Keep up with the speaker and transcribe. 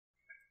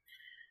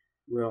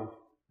Well,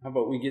 how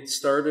about we get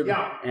started?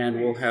 Yeah.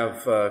 And we'll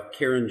have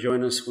Karen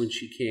join us when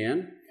she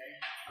can.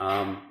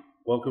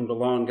 Welcome to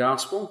Law and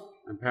Gospel.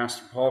 I'm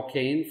Pastor Paul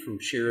Cain from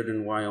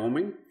Sheridan,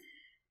 Wyoming,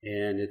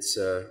 and it's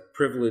a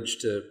privilege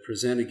to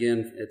present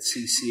again at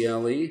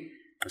CCLE,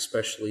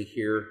 especially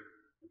here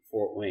at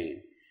Fort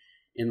Wayne.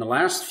 In the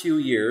last few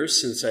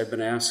years, since I've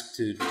been asked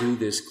to do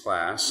this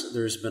class,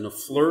 there's been a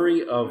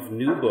flurry of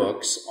new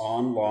books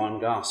on law and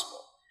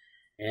gospel.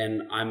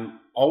 And I'm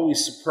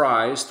always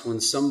surprised when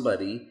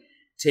somebody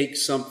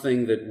takes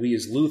something that we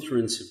as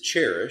Lutherans have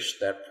cherished,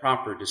 that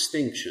proper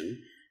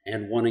distinction,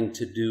 and wanting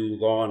to do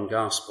law and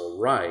gospel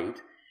right,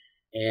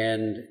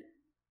 and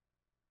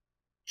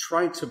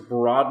try to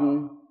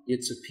broaden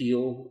its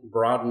appeal,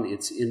 broaden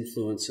its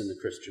influence in the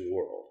Christian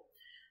world.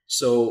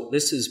 So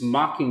this is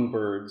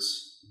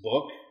Mockingbird's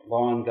book,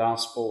 Law and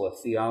Gospel,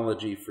 A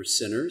Theology for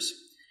Sinners.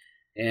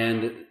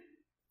 And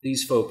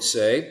these folks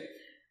say,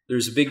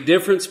 there's a big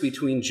difference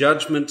between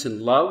judgment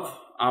and love,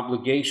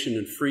 obligation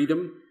and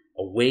freedom,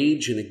 a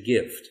wage and a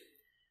gift.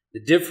 The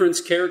difference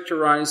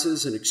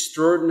characterizes an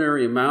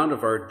extraordinary amount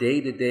of our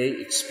day-to-day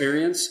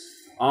experience,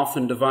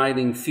 often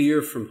dividing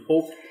fear from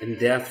hope and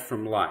death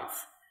from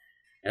life.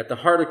 At the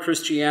heart of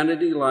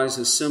Christianity lies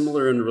a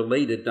similar and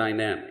related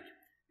dynamic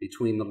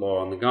between the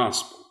law and the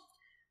gospel.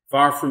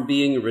 Far from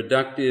being a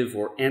reductive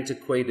or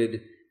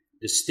antiquated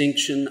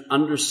distinction,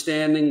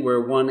 understanding where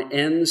one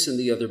ends and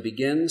the other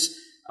begins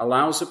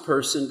allows a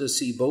person to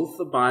see both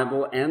the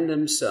Bible and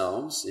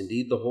themselves,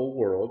 indeed the whole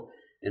world,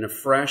 in a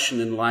fresh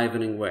and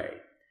enlivening way.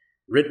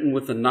 Written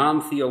with a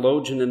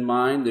non-theologian in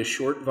mind, this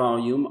short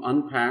volume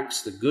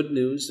unpacks the good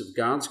news of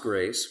God's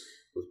grace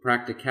with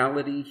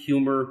practicality,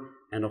 humor,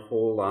 and a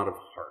whole lot of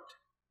heart.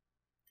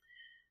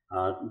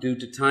 Due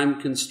to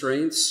time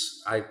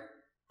constraints, I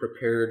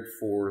prepared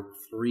for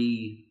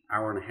 3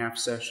 hour-and-a-half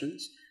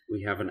sessions.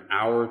 We have an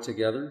hour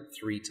together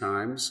 3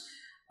 times.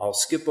 I'll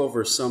skip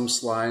over some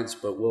slides,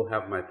 but we'll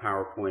have my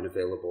PowerPoint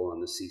available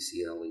on the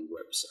CCLE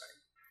website.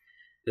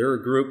 They're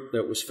a group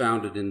that was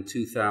founded in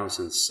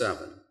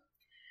 2007.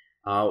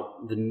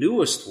 The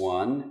newest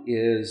one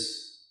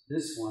is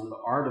this one, The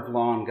Art of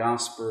Law and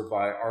Gospel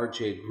by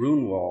R.J.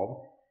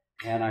 Grunwald,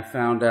 and I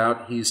found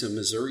out he's a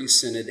Missouri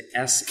Synod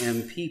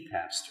SMP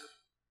pastor.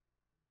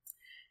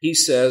 He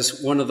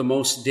says, one of the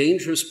most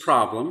dangerous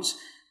problems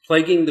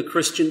plaguing the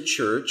Christian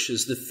church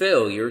is the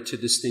failure to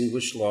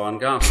distinguish law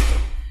and gospel.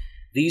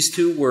 These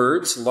two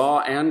words, law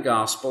and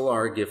gospel,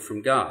 are a gift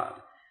from God.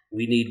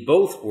 We need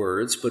both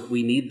words, but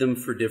we need them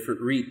for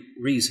different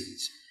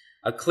reasons.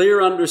 A clear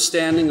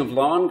understanding of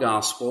law and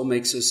gospel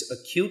makes us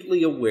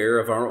acutely aware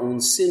of our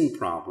own sin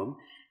problem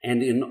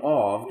and in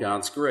awe of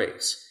God's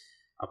grace.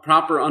 A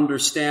proper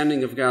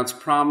understanding of God's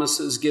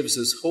promises gives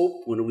us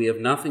hope when we have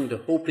nothing to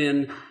hope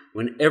in,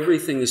 when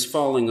everything is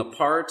falling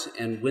apart,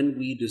 and when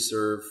we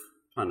deserve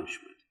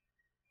punishment.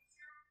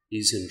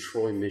 He's in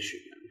Troy,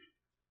 Michigan.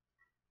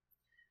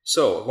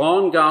 So,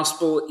 law and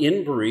gospel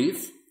in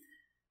brief.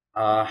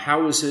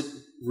 How is it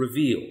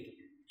revealed?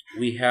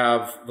 We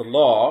have the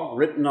law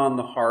written on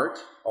the heart,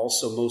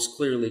 also most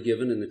clearly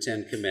given in the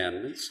 10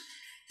 Commandments.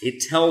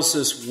 It tells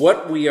us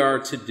what we are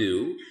to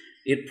do.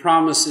 It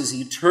promises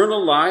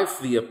eternal life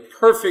via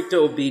perfect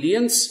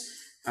obedience.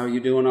 How are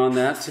you doing on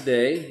that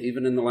today,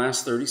 even in the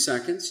last 30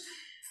 seconds?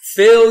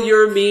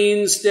 Failure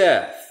means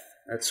death.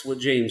 That's what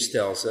James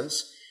tells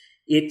us.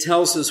 It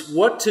tells us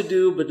what to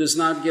do, but does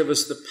not give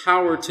us the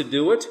power to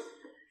do it,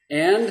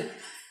 and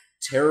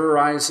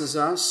terrorizes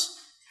us,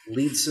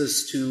 leads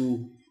us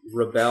to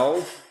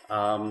rebel,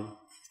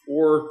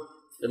 or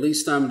at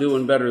least I'm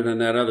doing better than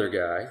that other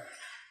guy.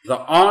 The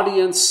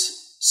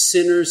audience,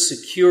 sinners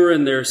secure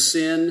in their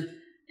sin,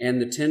 and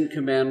the 10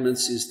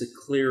 Commandments is the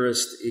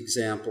clearest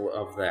example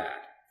of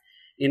that.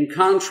 In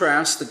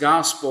contrast, the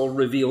gospel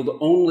revealed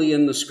only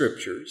in the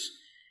scriptures.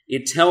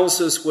 It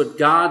tells us what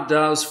God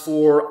does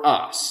for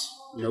us,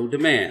 no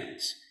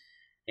demands,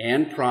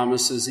 and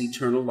promises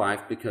eternal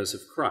life because of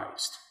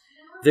Christ.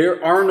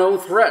 There are no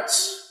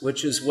threats,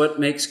 which is what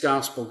makes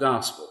gospel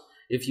gospel.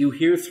 If you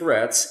hear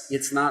threats,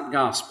 it's not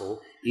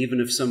gospel,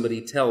 even if somebody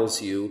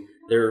tells you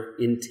they're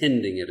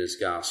intending it as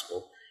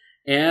gospel.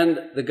 And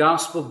the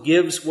gospel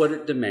gives what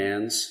it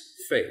demands,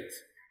 faith.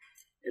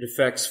 It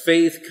affects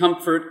faith,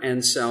 comfort,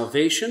 and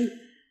salvation,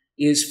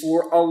 is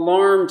for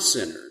alarmed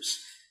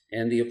sinners.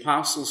 And the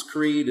Apostles'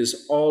 Creed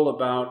is all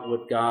about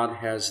what God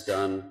has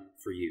done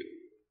for you.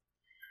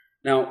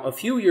 Now, a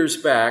few years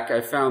back,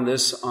 I found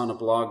this on a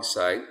blog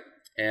site,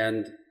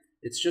 and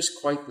it's just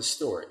quite the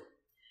story.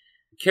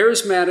 A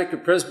charismatic, a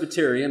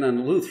Presbyterian, and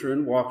a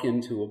Lutheran walk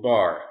into a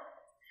bar.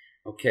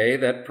 Okay,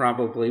 that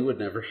probably would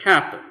never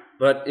happen.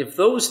 But if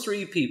those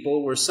 3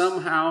 people were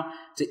somehow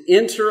to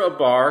enter a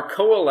bar,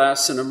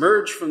 coalesce, and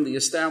emerge from the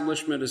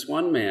establishment as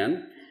one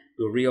man,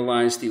 who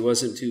realized he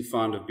wasn't too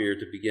fond of beer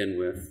to begin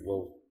with,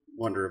 we'll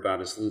wonder about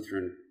his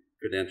Lutheran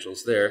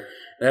credentials there,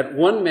 that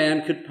one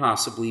man could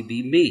possibly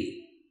be me.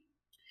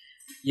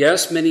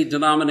 Yes, many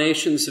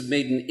denominations have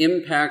made an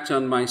impact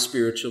on my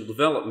spiritual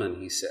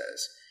development, he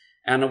says.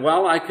 And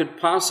while I could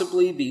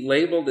possibly be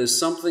labeled as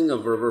something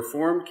of a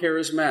Reformed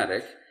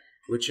charismatic,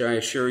 which I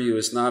assure you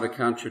is not a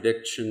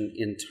contradiction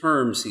in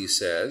terms, he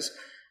says,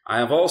 I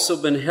have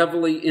also been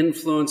heavily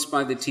influenced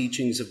by the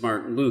teachings of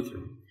Martin Luther.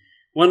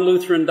 One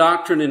Lutheran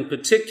doctrine in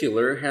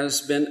particular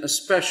has been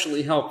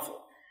especially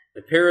helpful,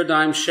 the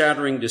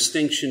paradigm-shattering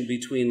distinction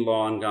between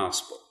law and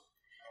gospel.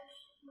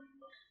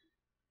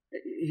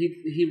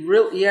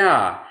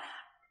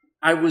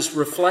 I was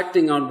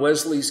reflecting on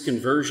Wesley's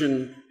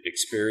conversion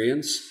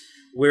experience,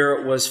 where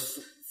it was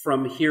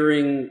from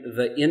hearing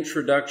the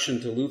introduction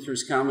to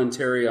Luther's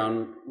commentary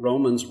on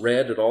Romans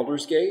read at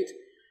Aldersgate.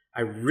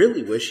 I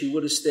really wish he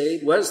would have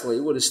stayed, Wesley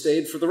would have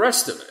stayed for the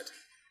rest of it.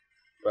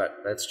 But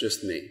that's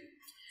just me.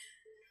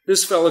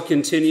 This fellow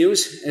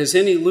continues, as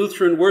any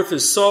Lutheran worth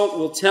his salt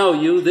will tell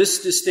you,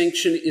 this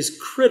distinction is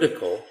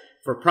critical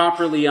for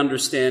properly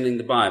understanding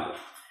the Bible.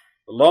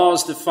 The law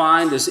is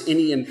defined as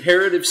any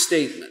imperative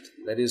statement,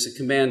 that is, a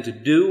command to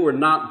do or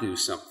not do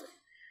something.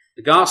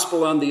 The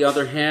gospel, on the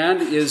other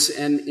hand, is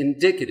an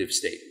indicative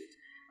statement,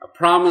 a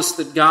promise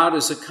that God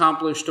has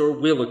accomplished or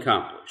will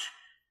accomplish.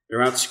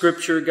 Throughout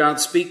Scripture, God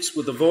speaks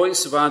with the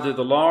voice of either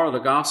the law or the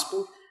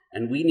gospel,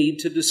 and we need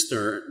to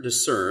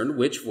discern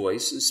which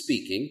voice is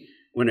speaking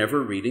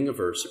whenever reading a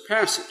verse or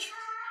passage.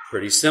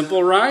 Pretty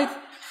simple, right?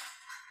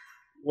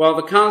 While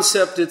the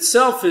concept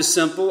itself is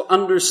simple,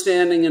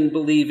 understanding and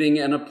believing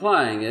and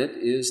applying it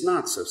is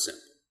not so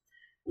simple.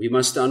 We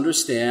must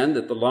understand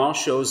that the law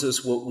shows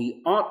us what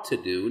we ought to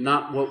do,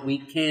 not what we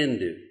can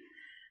do.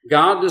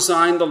 God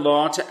designed the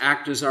law to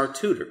act as our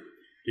tutor,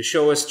 to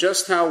show us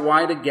just how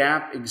wide a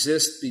gap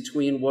exists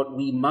between what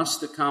we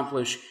must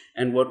accomplish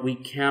and what we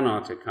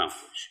cannot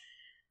accomplish.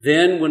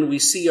 Then, when we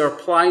see our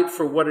plight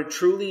for what it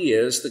truly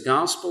is, the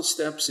gospel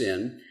steps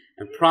in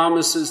and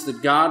promises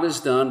that God has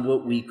done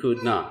what we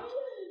could not.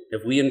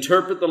 If we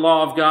interpret the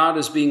law of God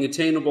as being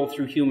attainable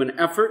through human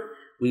effort,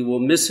 we will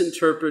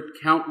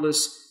misinterpret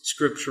countless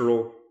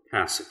scriptural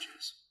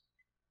passages.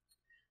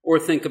 Or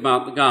think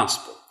about the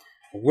gospel,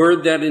 a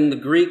word that in the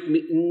Greek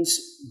means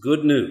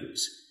good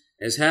news.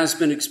 As has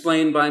been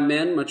explained by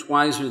men much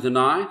wiser than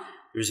I,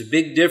 there's a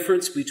big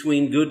difference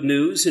between good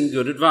news and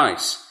good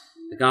advice.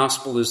 The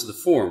gospel is the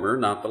former,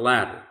 not the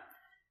latter.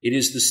 It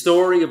is the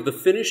story of the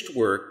finished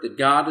work that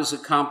God has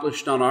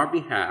accomplished on our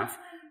behalf,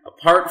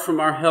 apart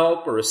from our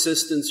help or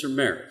assistance or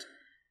merit.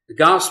 The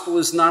gospel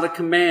is not a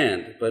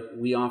command, but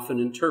we often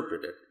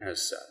interpret it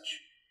as such.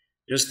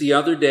 Just the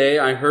other day,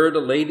 I heard a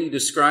lady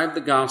describe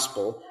the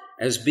gospel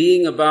as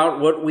being about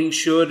what we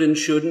should and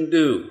shouldn't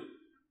do.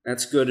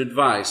 That's good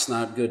advice,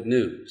 not good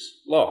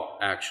news. Law,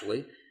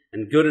 actually.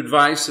 And good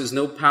advice has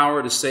no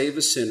power to save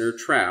a sinner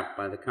trapped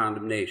by the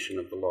condemnation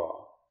of the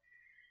law.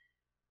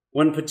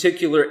 One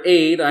particular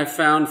aid I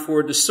found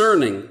for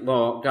discerning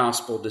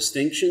law-gospel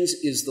distinctions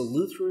is the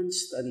Lutheran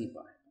Study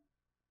Bible.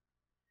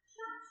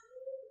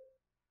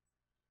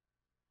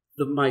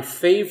 My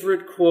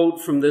favorite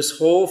quote from this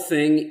whole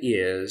thing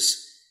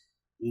is,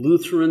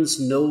 Lutherans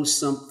know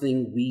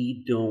something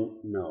we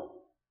don't know.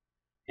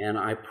 And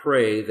I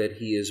pray that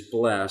he is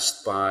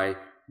blessed by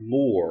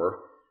more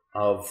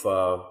of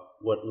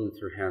what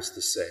Luther has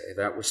to say.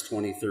 That was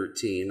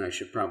 2013. I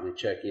should probably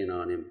check in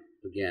on him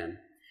again.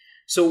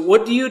 So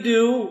what do you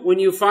do when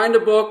you find a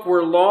book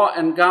where law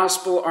and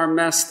gospel are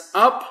messed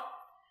up?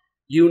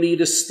 You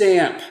need a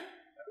stamp.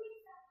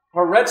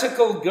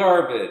 Heretical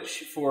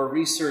garbage for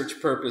research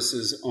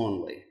purposes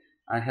only.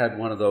 I had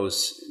one of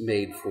those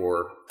made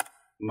for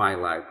my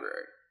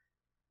library.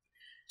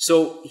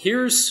 So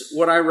here's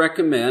what I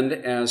recommend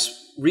as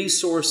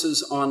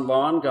resources on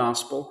law and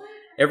gospel.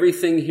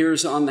 Everything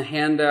here's on the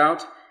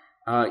handout,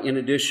 in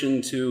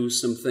addition to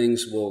some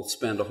things we'll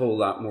spend a whole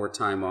lot more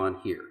time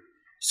on here.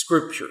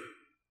 Scripture.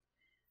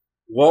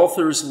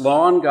 Walther's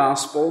Law and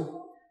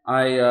Gospel.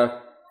 I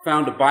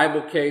found a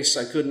Bible case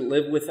I couldn't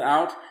live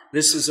without.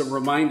 This is a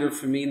reminder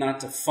for me not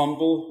to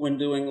fumble when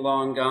doing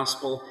law and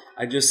gospel.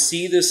 I just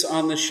see this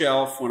on the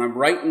shelf when I'm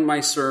writing my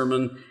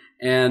sermon,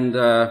 and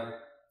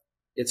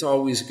it's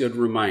always a good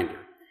reminder.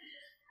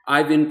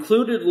 I've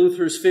included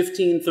Luther's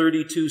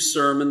 1532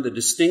 sermon, The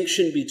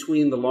Distinction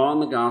Between the Law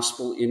and the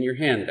Gospel, in your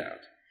handout.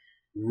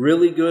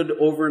 Really good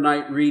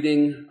overnight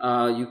reading.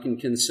 You can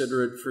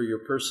consider it for your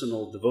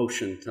personal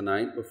devotion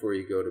tonight before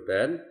you go to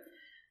bed.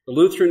 The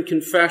Lutheran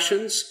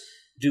Confessions.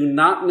 Do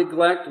not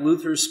neglect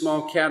Luther's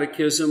Small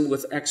Catechism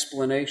with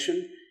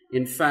explanation.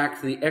 In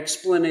fact, the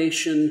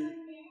explanation,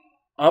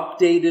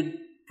 updated,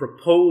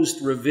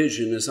 proposed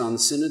revision is on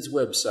Synod's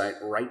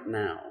website right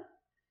now.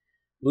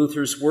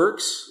 Luther's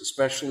works,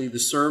 especially the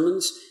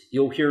sermons,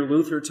 you'll hear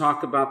Luther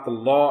talk about the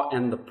law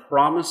and the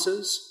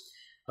promises.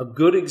 A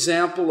good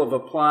example of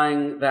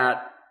applying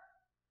that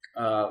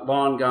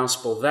law and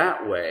gospel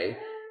that way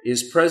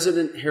is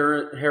President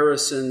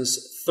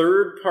Harrison's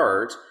third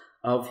part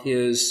of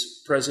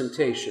his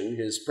presentation,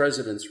 his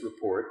president's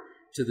report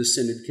to the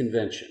Synod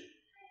Convention,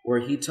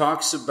 where he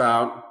talks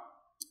about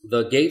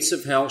the gates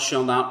of hell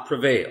shall not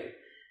prevail.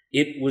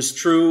 It was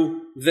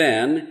true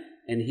then,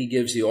 and he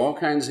gives you all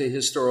kinds of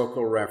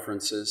historical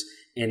references,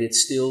 and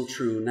it's still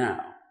true now.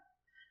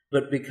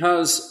 But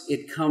because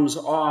it comes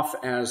off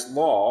as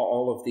law,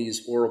 all of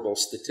these horrible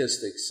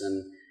statistics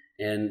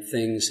and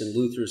things in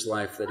Luther's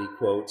life that he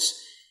quotes,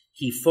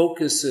 he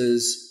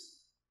focuses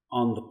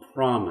on the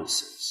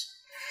promises.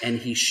 And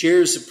he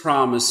shares a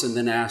promise and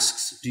then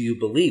asks, do you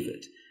believe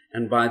it?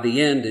 And by the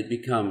end, it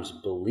becomes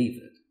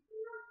believe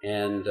it.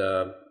 And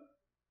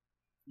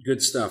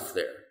good stuff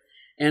there.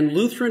 And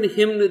Lutheran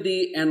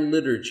hymnody and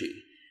liturgy.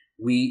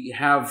 We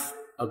have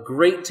a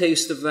great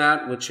taste of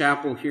that with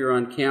chapel here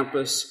on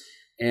campus,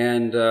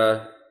 and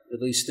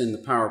at least in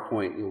the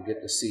PowerPoint, you'll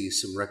get to see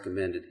some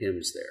recommended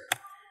hymns there.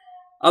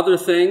 Other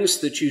things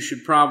that you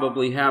should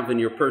probably have in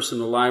your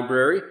personal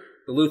library,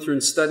 the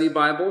Lutheran Study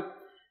Bible.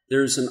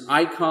 There's an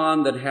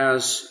icon that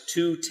has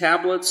 2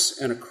 tablets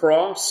and a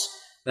cross.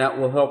 That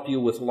will help you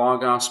with law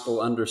gospel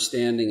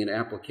understanding and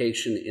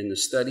application in the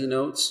study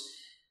notes.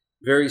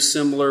 Very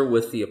similar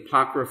with the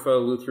Apocrypha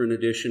Lutheran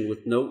edition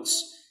with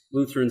notes.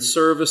 Lutheran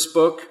Service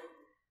Book.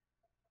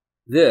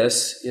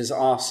 This is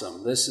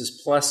awesome. This is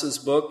Pless's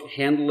book,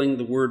 Handling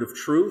the Word of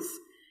Truth.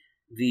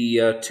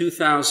 The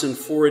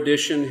 2004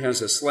 edition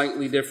has a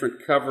slightly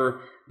different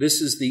cover.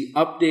 This is the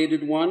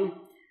updated one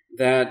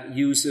that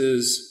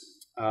uses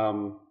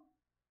the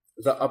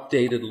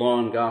updated Law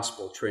and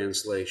Gospel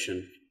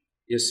translation.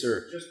 Yes,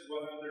 sir. Just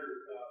one other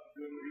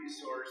good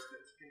resource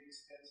that's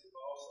inexpensive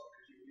also,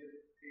 because you can get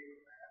it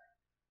paperback.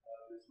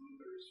 There's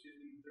Luther's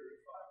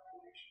 1535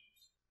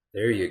 Galatians.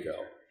 There you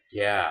go.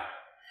 Yeah.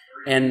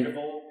 Very And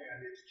readable,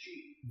 and it's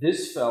cheap.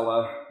 this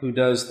fella who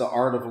does the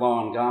Art of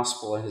Law and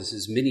Gospel as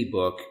his mini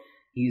book,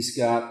 he's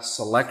got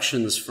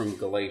selections from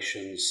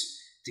Galatians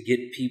to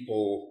get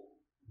people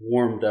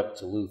warmed up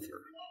to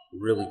Luther.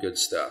 Really good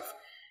stuff.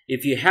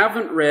 If you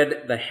haven't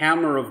read The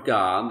Hammer of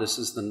God, this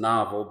is the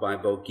novel by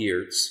Bo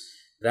Geertz,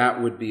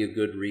 that would be a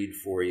good read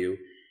for you.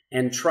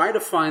 And try to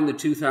find the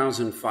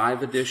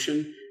 2005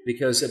 edition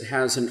because it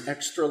has an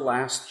extra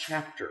last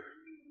chapter.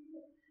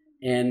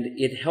 And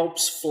it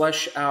helps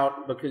flesh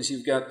out, because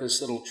you've got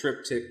this little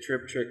triptych,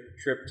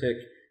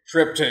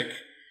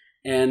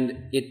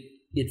 and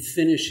it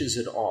finishes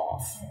it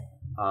off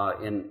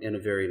in a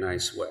very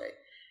nice way.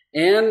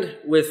 And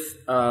with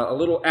a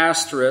little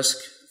asterisk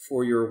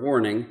for your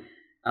warning,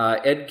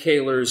 Ed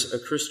Kaler's A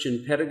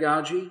Christian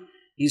Pedagogy,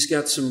 he's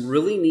got some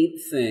really neat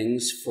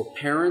things for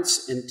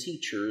parents and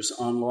teachers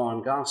on law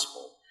and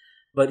gospel,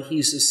 but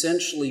he's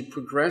essentially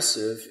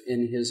progressive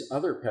in his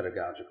other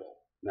pedagogical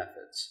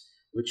methods,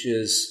 which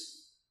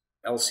is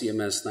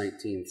LCMS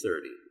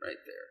 1930 right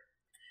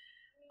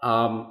there.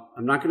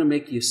 I'm not going to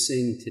make you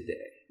sing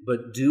today,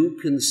 but do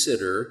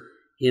consider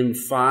hymn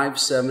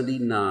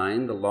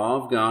 579, The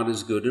Law of God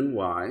is Good and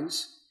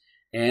Wise.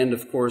 And,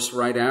 of course,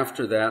 right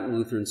after that,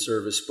 Lutheran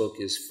Service Book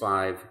is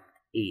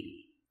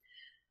 580.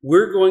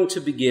 We're going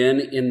to begin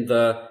in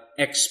the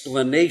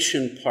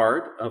explanation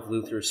part of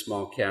Luther's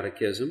Small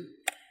Catechism.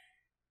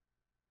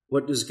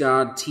 What does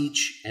God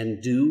teach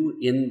and do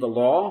in the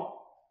law?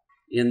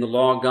 In the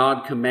law,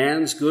 God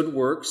commands good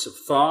works of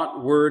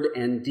thought, word,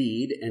 and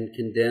deed, and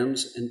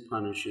condemns and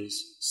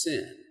punishes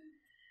sin.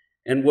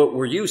 And what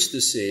we're used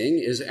to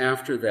seeing is,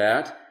 after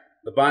that,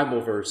 the Bible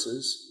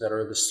verses that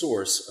are the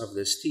source of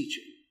this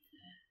teaching.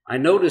 I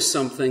noticed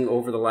something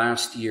over the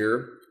last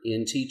year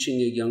in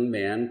teaching a young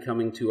man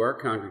coming to our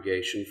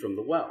congregation from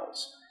the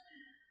Wells.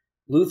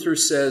 Luther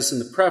says in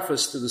the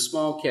preface to the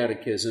Small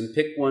Catechism,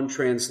 pick one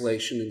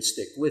translation and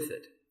stick with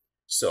it.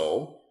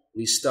 So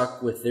we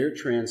stuck with their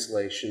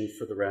translation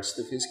for the rest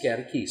of his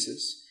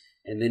catechesis,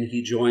 and then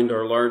he joined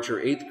our larger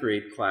 8th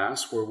grade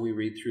class where we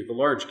read through the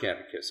large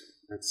catechism.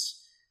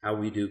 That's how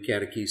we do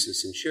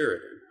catechesis in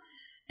Sheridan.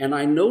 And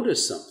I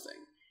noticed something.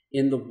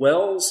 In the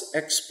Wells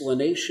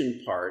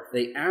explanation part,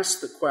 they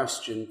ask the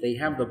question, they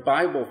have the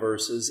Bible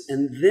verses,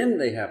 and then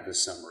they have the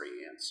summary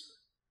answer.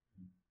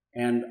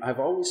 And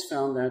I've always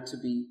found that to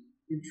be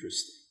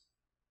interesting.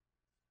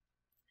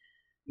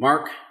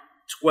 Mark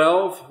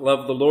 12,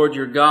 love the Lord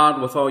your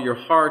God with all your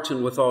heart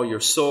and with all your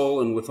soul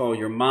and with all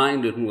your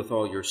mind and with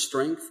all your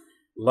strength.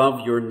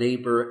 Love your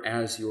neighbor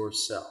as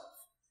yourself.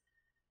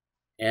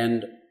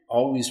 And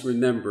always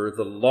remember,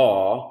 the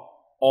law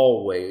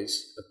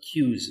always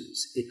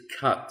accuses, it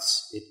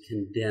cuts, it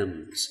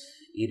condemns.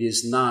 It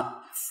is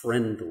not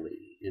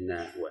friendly in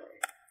that way.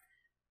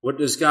 What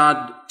does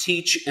God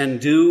teach and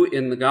do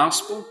in the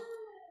gospel?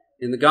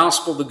 In the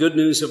gospel, the good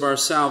news of our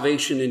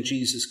salvation in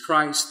Jesus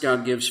Christ,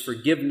 God gives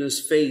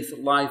forgiveness, faith,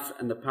 life,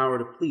 and the power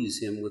to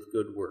please him with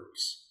good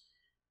works.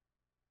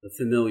 The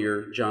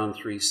familiar John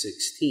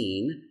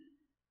 3:16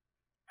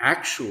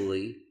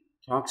 actually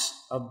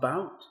talks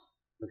about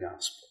the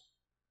gospel,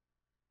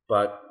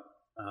 but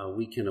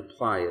we can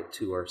apply it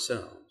to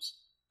ourselves.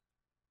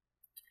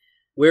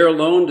 Where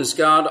alone does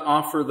God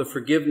offer the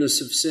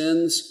forgiveness of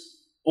sins?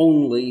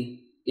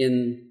 Only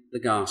in the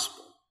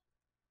gospel.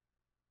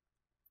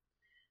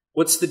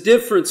 What's the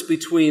difference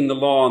between the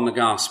law and the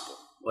gospel?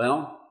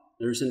 Well,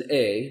 there's an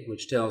A,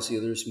 which tells you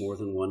there's more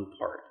than one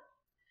part.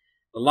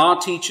 The law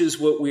teaches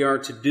what we are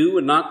to do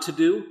and not to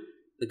do.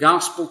 The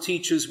gospel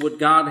teaches what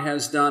God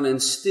has done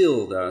and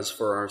still does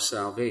for our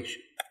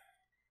salvation.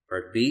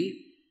 Part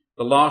B,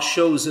 the law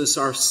shows us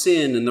our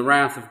sin and the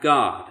wrath of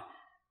God.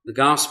 The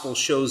gospel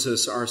shows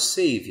us our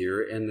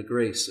Savior and the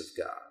grace of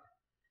God.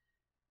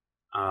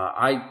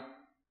 I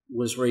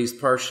was raised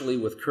partially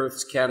with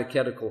Kurth's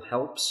Catechetical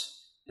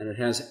Helps, and it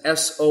has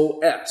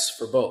SOS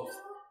for both.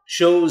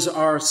 Shows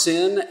our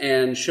sin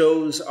and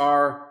shows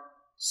our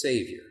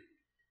Savior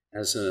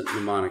as a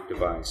mnemonic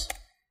device.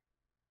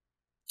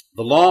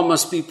 The law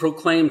must be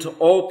proclaimed to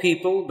all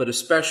people, but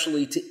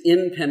especially to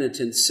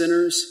impenitent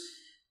sinners.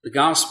 The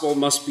gospel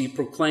must be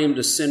proclaimed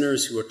to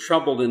sinners who are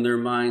troubled in their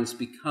minds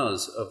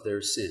because of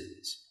their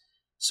sins.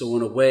 So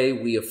in a way,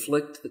 we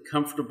afflict the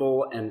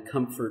comfortable and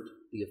comfort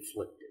the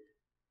afflicted.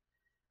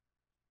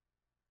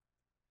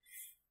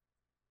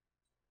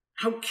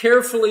 How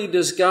carefully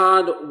does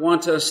God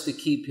want us to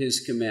keep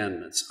his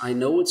commandments? I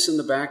know it's in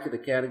the back of the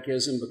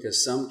catechism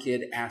because some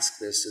kid asked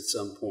this at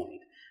some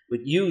point, but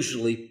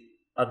usually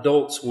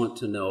adults want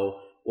to know,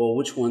 well,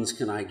 which ones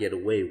can I get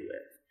away with?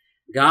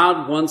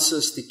 God wants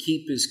us to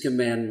keep his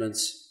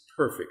commandments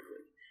perfectly.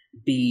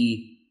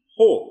 Be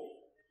holy.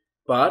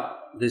 But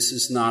this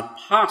is not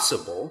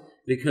possible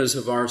because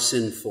of our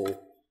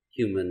sinful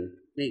human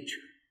nature.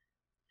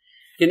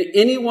 Can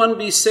anyone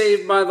be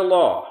saved by the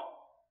law?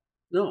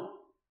 No.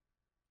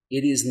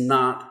 It is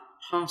not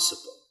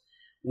possible,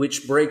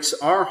 which breaks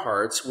our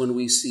hearts when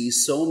we see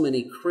so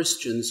many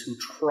Christians who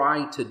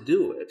try to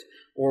do it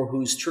or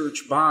whose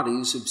church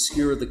bodies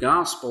obscure the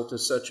gospel to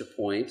such a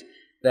point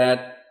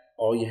that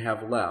all you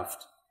have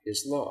left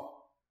is law.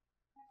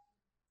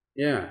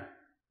 Yeah.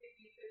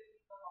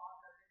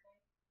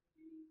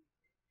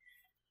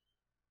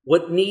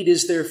 What need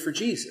is there for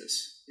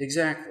Jesus?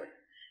 Exactly.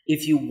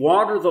 If you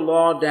water the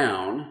law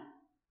down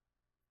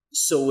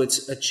so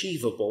it's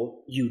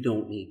achievable, you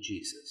don't need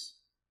Jesus.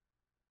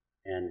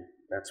 And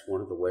that's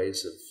one of the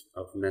ways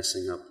of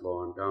messing up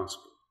law and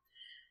gospel.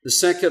 The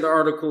second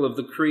article of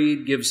the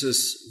Creed gives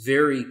us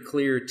very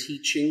clear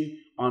teaching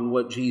on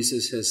what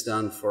Jesus has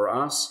done for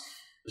us,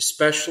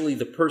 especially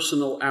the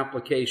personal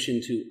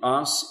application to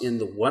us in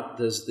the what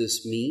does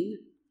this mean?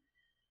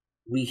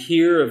 We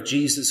hear of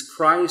Jesus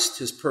Christ,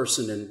 his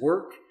person and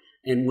work,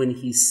 and when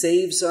he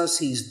saves us,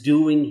 he's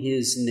doing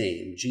his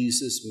name.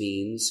 Jesus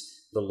means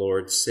the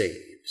Lord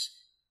saves.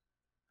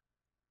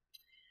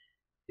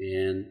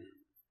 And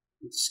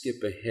let's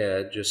skip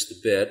ahead just a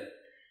bit.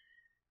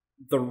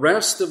 The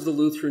rest of the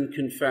Lutheran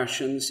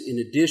confessions, in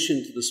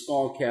addition to the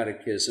small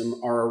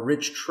catechism, are a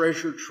rich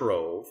treasure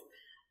trove,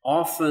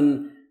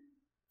 often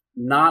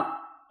not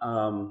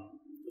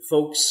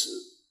folks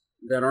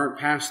that aren't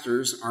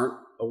pastors aren't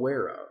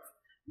aware of,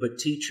 but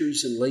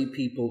teachers and lay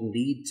people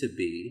need to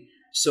be.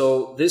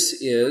 So this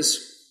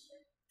is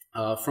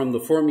from the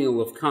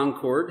Formula of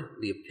Concord,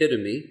 the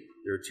epitome.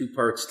 There are two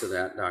parts to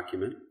that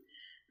document.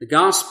 The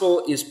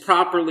gospel is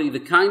properly the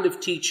kind of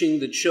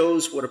teaching that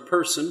shows what a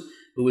person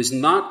who has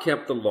not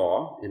kept the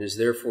law and is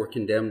therefore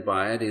condemned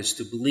by it is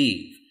to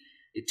believe.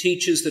 It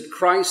teaches that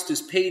Christ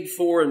has paid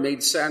for and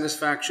made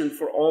satisfaction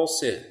for all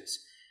sins.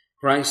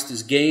 Christ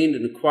has gained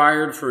and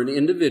acquired for an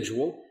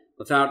individual,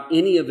 without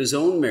any of his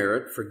own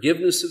merit,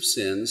 forgiveness of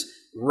sins,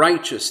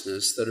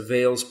 righteousness that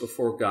avails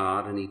before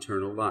God and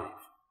eternal life.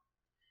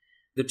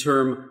 The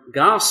term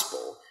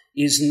gospel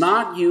is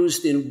not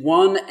used in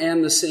one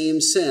and the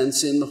same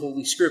sense in the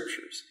Holy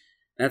Scriptures.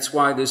 That's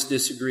why this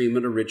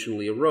disagreement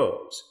originally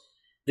arose.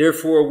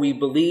 Therefore, we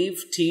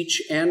believe,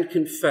 teach, and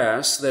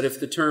confess that if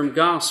the term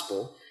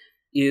gospel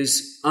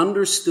is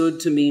understood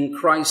to mean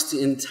Christ's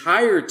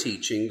entire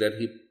teaching that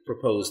he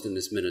proposed in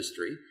his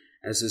ministry,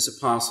 as his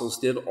apostles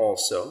did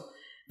also,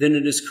 then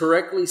it is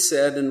correctly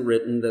said and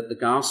written that the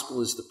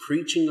gospel is the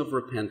preaching of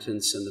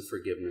repentance and the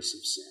forgiveness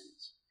of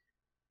sins.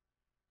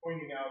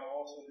 Pointing out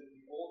also that in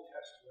the Old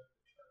Testament,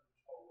 the term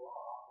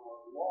Torah or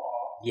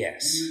law,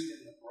 yes, used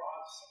in the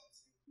broad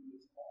sense,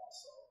 includes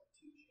also the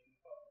teaching of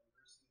the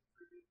mercy and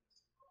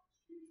forgiveness of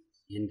Christ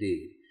Jesus.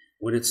 Indeed.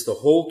 When it's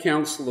the whole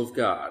counsel of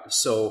God.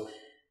 So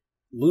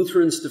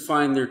Lutherans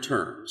define their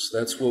terms.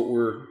 That's what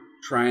we're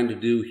trying to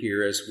do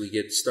here as we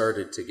get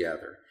started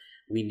together.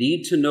 We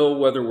need to know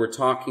whether we're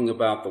talking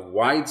about the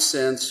wide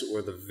sense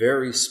or the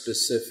very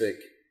specific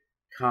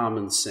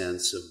common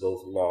sense of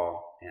both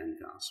law and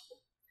gospel.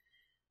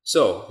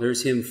 So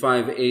there's hymn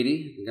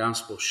 580. The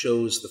gospel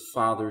shows the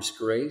Father's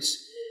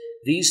grace.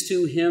 These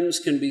two hymns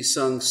can be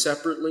sung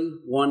separately,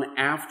 one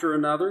after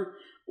another,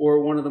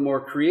 or one of the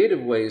more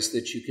creative ways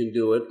that you can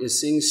do it is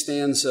sing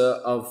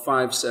stanza of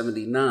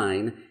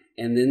 579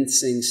 and then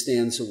sing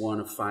stanza 1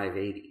 of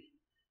 580.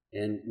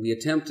 And we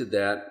attempted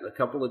that a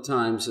couple of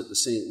times at the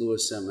St.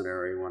 Louis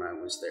Seminary when I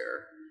was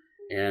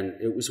there.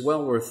 And it was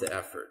well worth the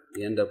effort.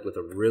 You end up with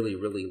a really,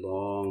 really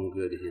long,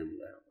 good hymn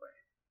that way.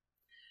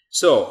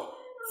 So,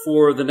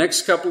 for the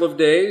next couple of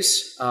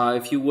days,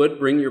 if you would,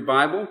 bring your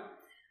Bible.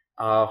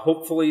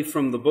 Hopefully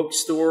from the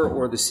bookstore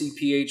or the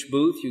CPH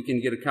booth, you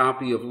can get a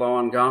copy of Law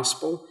and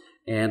Gospel.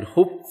 And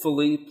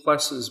hopefully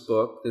Pless's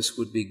book. This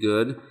would be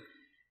good.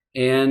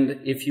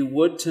 And if you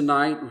would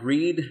tonight,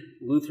 read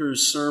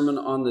Luther's sermon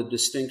on the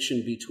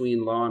distinction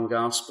between law and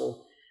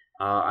gospel.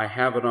 I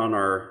have it on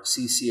our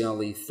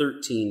CCLE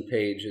 13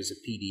 page as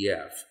a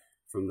PDF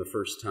from the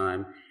first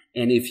time.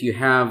 And if you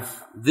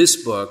have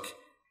this book,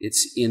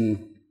 it's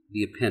in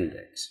the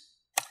appendix.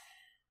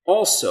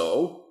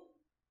 Also,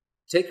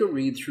 take a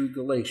read through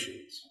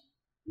Galatians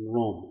and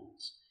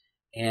Romans.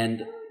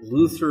 And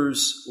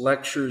Luther's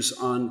lectures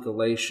on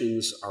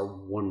Galatians are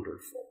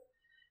wonderful.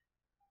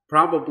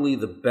 Probably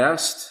the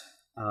best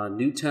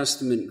New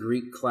Testament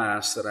Greek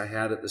class that I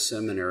had at the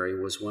seminary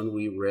was when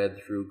we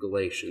read through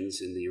Galatians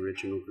in the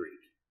original Greek.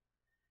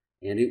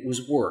 And it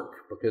was work,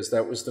 because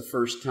that was the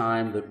first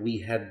time that we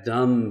had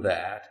done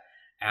that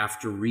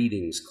after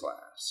readings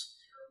class.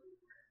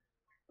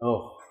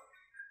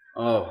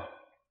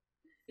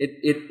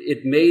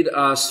 It made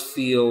us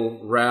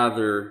feel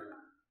rather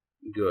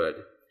good.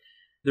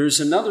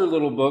 There's another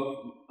little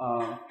book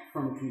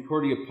from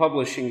Concordia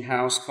Publishing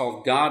House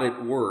called God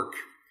at Work,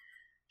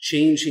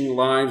 Changing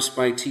Lives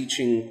by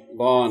Teaching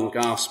Law and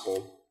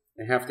Gospel.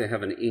 I have to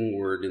have an ing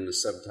word in the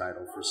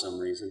subtitle for some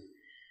reason.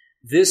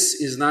 This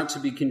is not to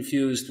be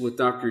confused with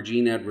Dr.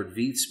 Jean Edward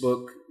Veith's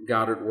book,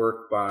 God at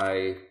Work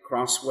by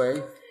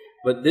Crossway,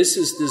 but this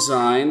is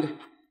designed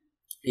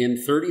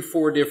in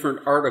 34 different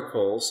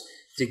articles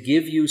to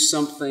give you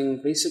something,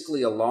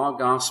 basically a law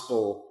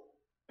gospel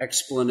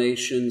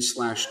explanation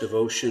 /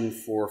 devotion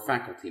for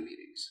faculty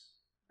meetings.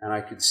 And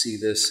I could see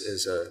this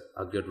as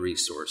a good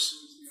resource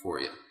for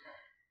you.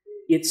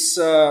 It's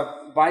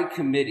by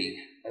committee,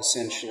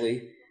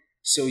 essentially.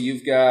 So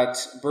you've got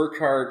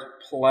Burkhardt,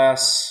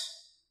 Pless,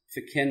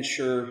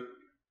 Fickenshire,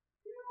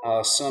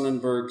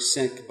 Sonnenberg,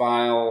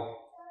 Senkbeil.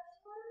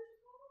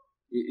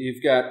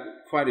 You've got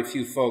quite a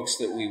few folks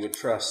that we would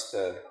trust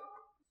to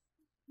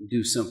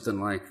do something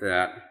like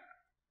that.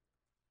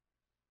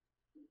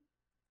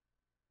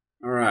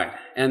 All right,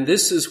 and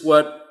this is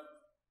what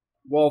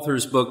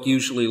Walther's book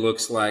usually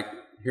looks like.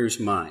 Here's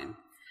mine.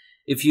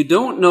 If you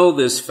don't know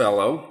this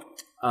fellow,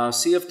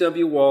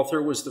 C.F.W.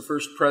 Walther was the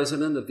first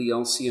president of the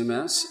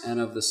LCMS and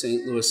of the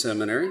St. Louis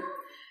Seminary.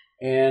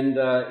 And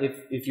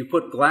if you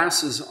put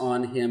glasses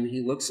on him, he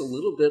looks a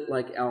little bit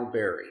like Al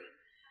Berry,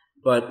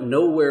 but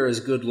nowhere as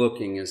good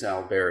looking as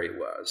Al Berry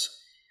was.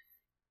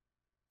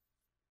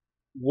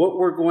 What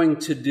we're going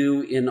to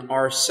do in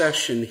our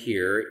session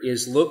here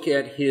is look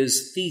at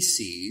his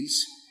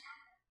theses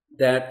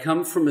that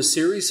come from a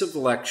series of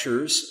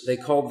lectures. They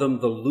called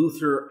them the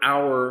Luther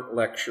Hour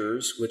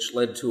lectures, which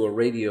led to a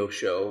radio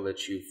show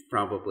that you've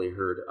probably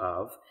heard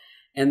of.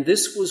 And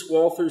this was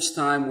Walther's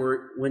time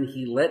when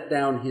he let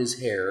down his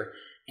hair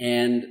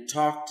and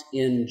talked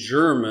in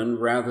German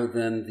rather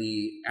than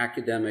the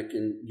academic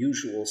and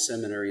usual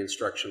seminary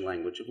instruction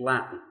language of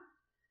Latin.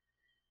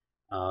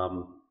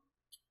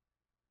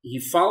 He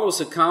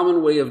follows a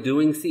common way of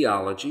doing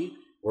theology,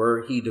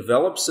 where he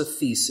develops a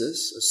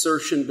thesis,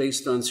 assertion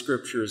based on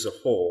Scripture as a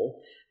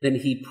whole. Then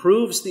he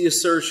proves the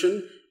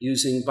assertion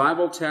using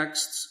Bible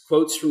texts,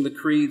 quotes from the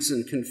creeds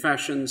and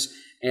confessions,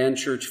 and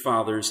church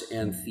fathers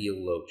and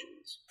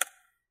theologians.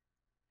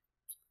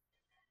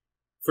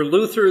 For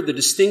Luther, the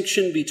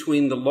distinction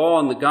between the law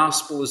and the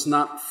gospel is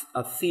not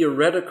a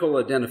theoretical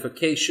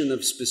identification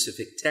of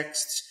specific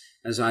texts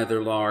as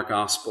either law or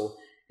gospel.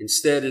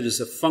 Instead, it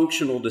is a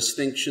functional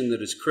distinction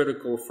that is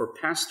critical for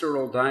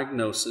pastoral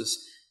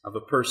diagnosis of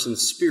a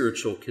person's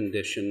spiritual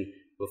condition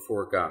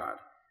before God.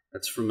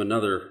 That's from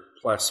another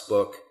Pless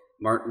book,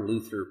 Martin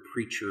Luther,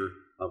 Preacher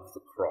of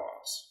the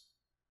Cross.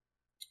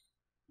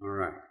 All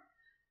right.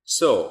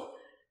 So,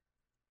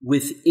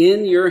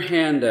 within your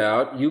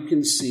handout, you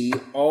can see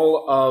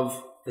all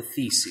of the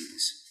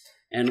theses.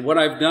 And what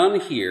I've done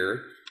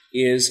here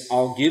is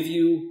I'll give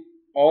you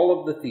all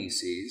of the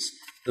theses.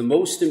 The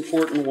most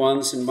important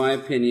ones, in my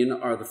opinion,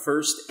 are the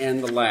first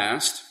and the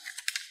last.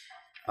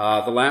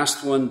 The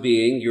last one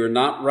being, you're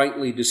not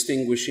rightly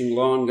distinguishing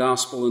law and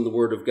gospel in the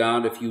Word of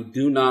God if you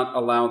do not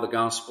allow the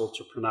gospel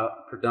to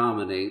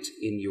predominate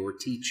in your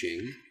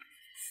teaching.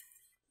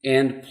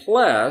 And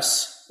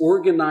Pless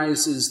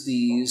organizes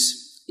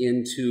these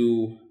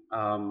into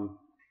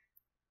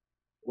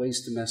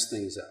ways to mess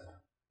things up.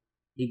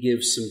 He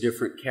gives some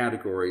different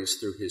categories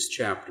through his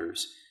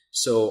chapters.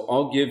 So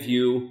I'll give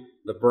you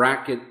the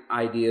bracket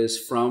ideas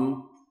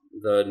from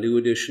the new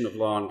edition of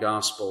Law and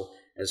Gospel,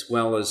 as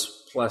well as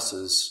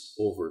Pless's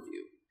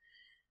overview.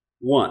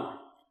 1,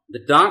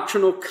 the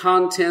doctrinal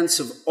contents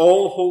of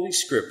all Holy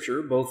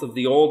Scripture, both of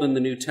the Old and the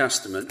New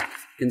Testament,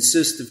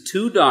 consist of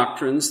two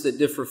doctrines that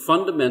differ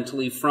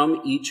fundamentally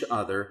from each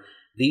other.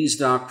 These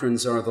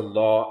doctrines are the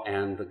law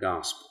and the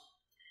gospel.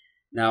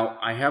 Now,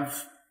 I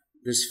have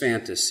this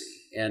fantasy,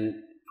 and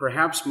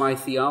perhaps my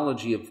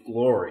theology of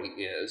glory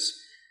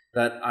is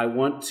that I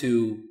want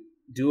to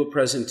do a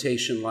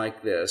presentation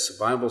like this, a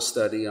Bible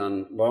study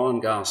on law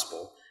and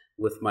gospel,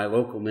 with my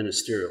local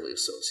ministerial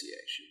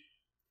association.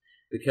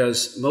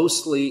 Because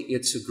mostly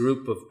it's a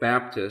group of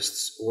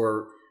Baptists,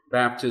 or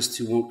Baptists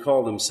who won't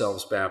call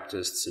themselves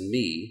Baptists, and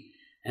me.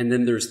 And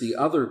then there's the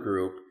other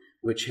group,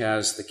 which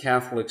has the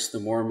Catholics,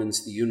 the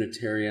Mormons, the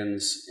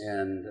Unitarians,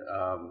 and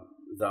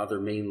the other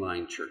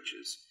mainline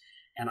churches.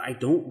 And I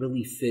don't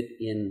really fit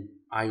in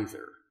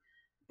either.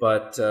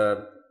 But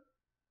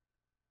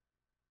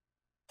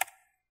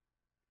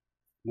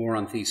more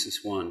on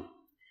Thesis 1.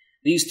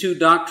 These two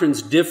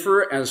doctrines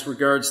differ as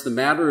regards the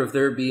matter of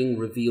their being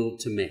revealed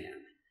to man.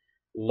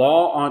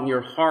 Law on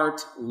your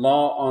heart,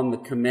 law on the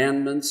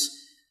commandments,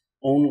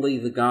 only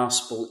the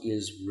gospel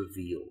is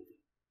revealed.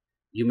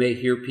 You may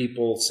hear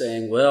people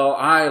saying, well,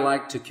 I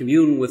like to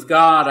commune with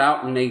God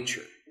out in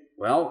nature.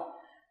 Well,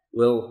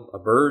 will a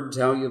bird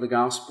tell you the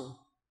gospel?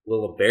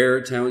 Will a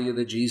bear tell you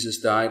that Jesus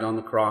died on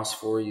the cross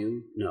for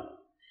you? No.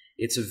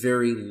 It's a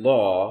very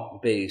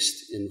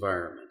law-based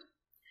environment.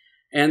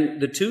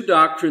 And the two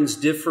doctrines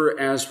differ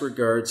as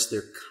regards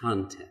their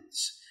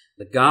contents.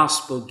 The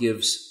gospel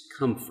gives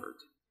comfort.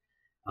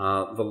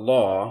 The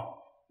law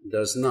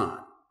does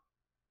not.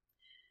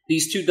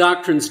 These two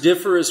doctrines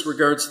differ as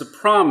regards the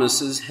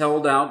promises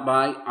held out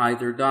by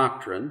either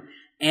doctrine,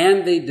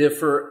 and they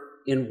differ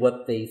in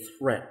what they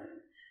threaten.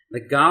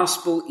 The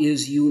gospel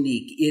is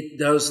unique. It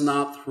does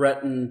not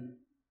threaten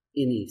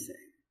anything.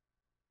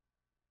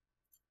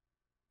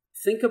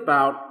 Think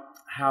about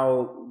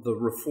how the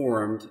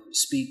Reformed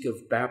speak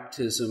of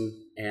baptism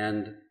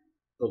and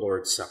the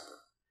Lord's Supper.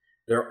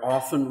 They're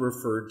often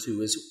referred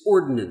to as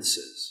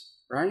ordinances,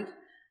 right?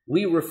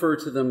 We refer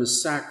to them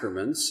as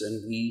sacraments,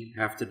 and we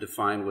have to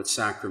define what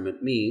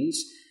sacrament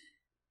means,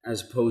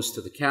 as opposed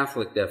to the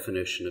Catholic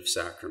definition of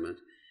sacrament.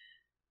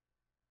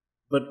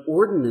 But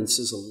ordinance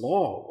is a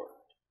law word,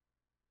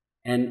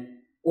 and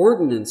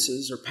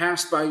ordinances are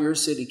passed by your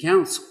city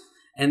council,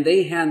 and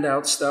they hand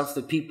out stuff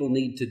that people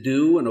need to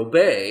do and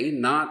obey,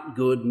 not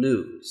good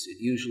news. It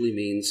usually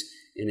means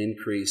an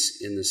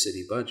increase in the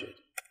city budget.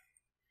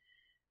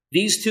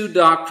 These two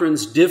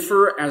doctrines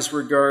differ as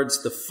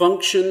regards the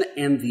function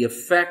and the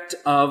effect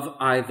of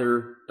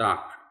either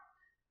doctrine.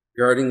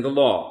 Regarding the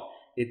law,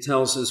 it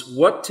tells us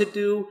what to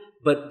do,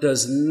 but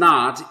does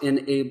not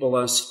enable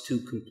us to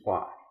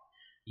comply.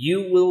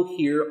 You will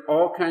hear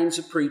all kinds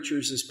of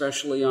preachers,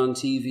 especially on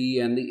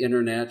TV and the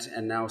internet,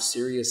 and now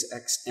Sirius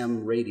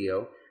XM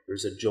radio.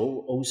 There's a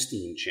Joel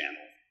Osteen channel.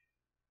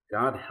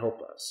 God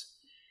help us.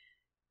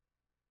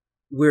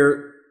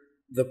 Where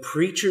the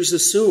preachers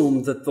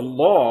assume that the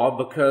law,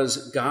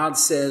 because God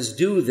says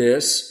do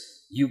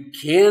this, you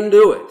can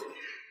do it.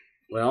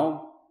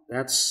 Well,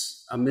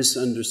 that's a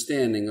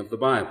misunderstanding of the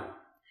Bible.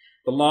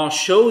 The law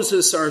shows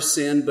us our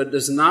sin, but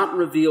does not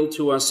reveal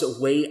to us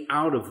a way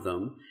out of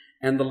them.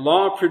 And the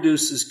law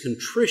produces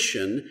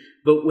contrition,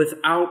 but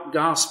without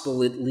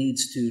gospel, it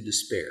leads to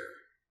despair.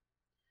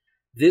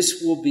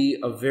 This will be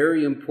a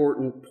very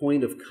important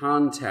point of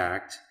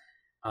contact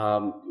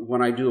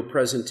when I do a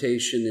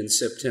presentation in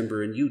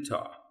September in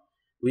Utah.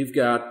 We've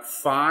got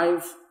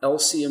 5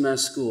 LCMS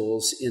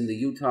schools in the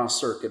Utah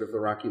circuit of the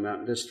Rocky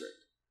Mountain District.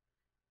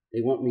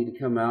 They want me to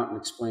come out and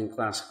explain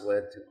classical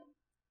ed to them.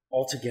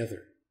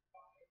 Altogether.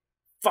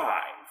 5.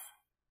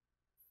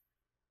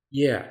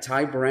 Yeah,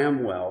 Ty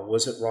Bramwell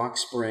was at Rock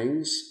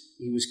Springs.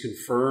 He was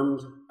confirmed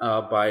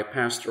by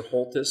Pastor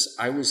Holtis.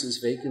 I was his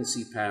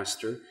vacancy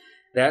pastor.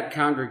 That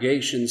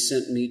congregation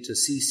sent me to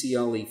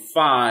CCLE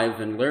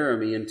 5 in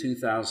Laramie in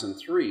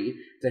 2003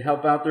 to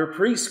help out their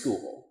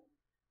preschool.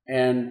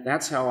 And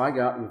that's how I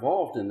got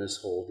involved in this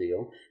whole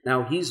deal.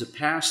 Now, he's a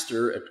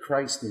pastor at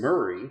Christ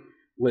Murray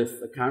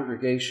with a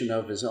congregation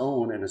of his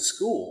own and a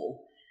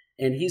school,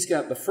 and he's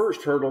got the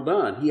first hurdle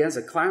done. He has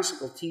a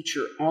classical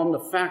teacher on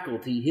the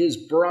faculty, his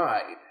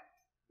bride.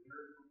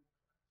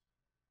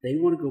 They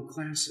want to go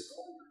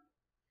classical.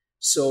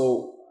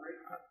 So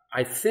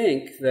I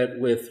think that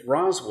with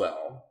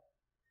Roswell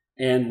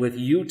and with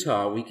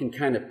Utah, we can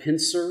kind of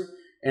pincer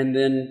and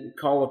then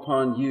call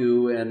upon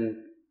you. And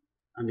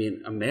I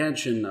mean,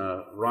 imagine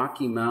a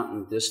Rocky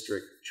Mountain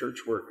District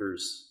church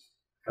workers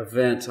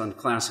event on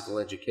classical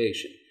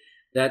education.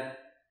 That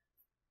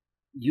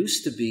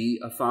used to be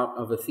a thought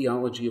of a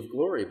theology of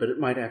glory, but it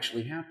might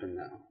actually happen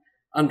now,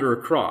 under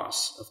a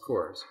cross, of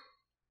course.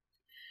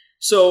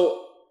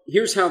 So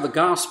here's how the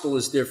gospel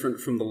is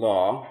different from the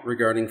law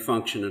regarding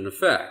function and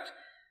effect.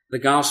 The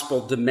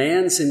gospel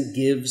demands and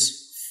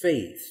gives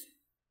faith.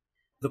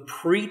 The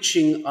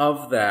preaching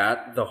of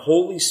that, the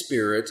Holy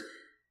Spirit,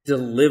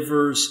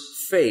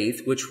 delivers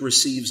faith, which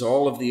receives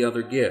all of the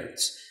other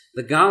gifts.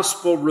 The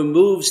gospel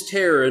removes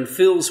terror and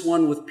fills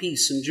one with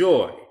peace and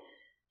joy.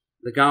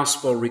 The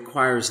gospel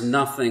requires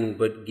nothing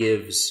but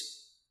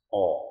gives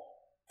all.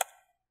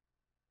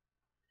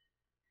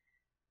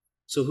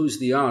 So who's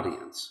the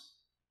audience?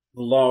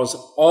 The law is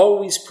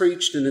always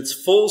preached in its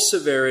full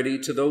severity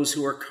to those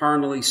who are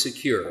carnally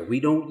secure. We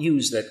don't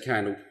use that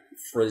kind of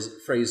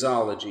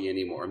phraseology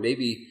anymore.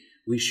 Maybe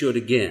we should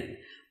again.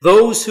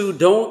 Those who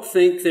don't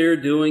think they're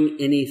doing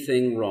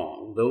anything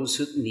wrong, those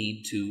who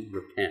need to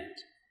repent.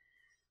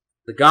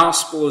 The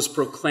gospel is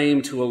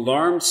proclaimed to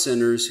alarmed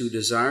sinners who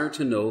desire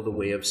to know the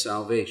way of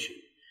salvation.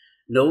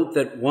 Note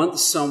that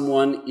once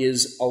someone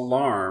is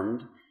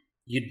alarmed,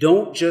 you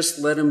don't just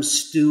let them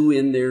stew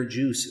in their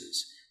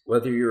juices.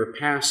 Whether you're a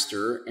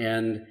pastor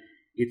and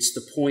it's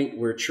the point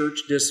where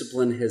church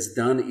discipline has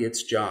done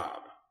its job.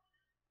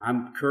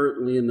 I'm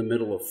currently in the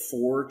middle of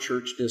 4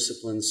 church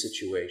discipline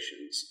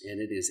situations, and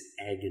it is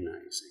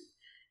agonizing.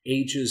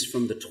 Ages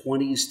from the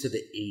 20s to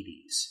the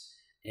 80s.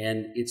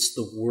 And it's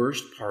the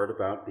worst part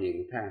about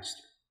being a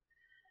pastor.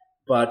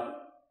 But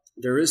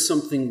there is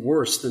something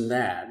worse than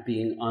that,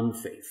 being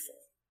unfaithful.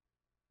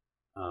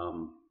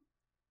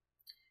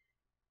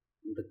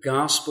 The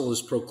gospel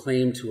is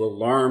proclaimed to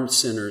alarmed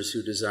sinners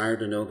who desire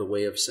to know the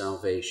way of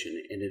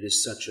salvation, and it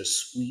is such a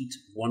sweet,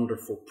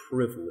 wonderful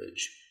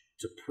privilege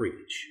to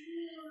preach.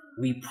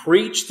 We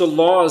preach the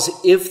law as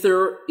if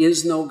there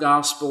is no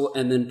gospel,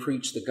 and then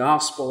preach the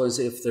gospel as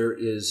if there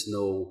is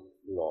no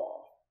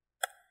law.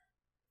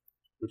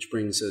 Which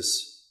brings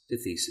us to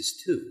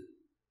thesis 2.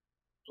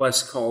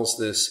 Pless calls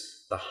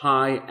this the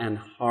high and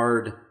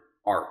hard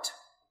art.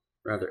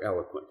 Rather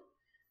eloquent.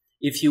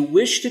 If you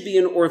wish to be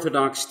an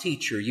Orthodox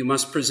teacher, you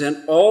must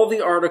present all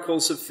the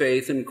articles of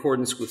faith in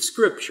accordance with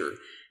Scripture,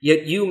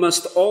 yet you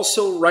must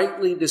also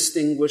rightly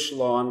distinguish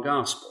law and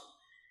gospel.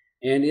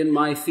 And in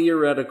my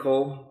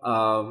theoretical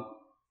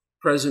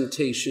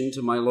presentation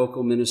to my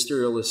local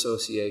ministerial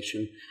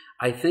association,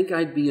 I think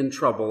I'd be in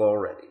trouble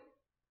already.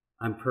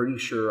 I'm pretty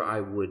sure I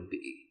would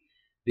be.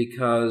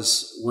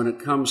 Because when it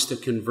comes to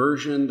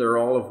conversion, they're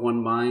all of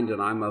one mind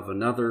and I'm of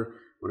another.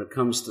 When it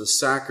comes to the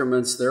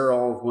sacraments, they're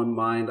all of one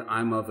mind,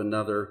 I'm of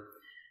another.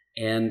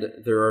 And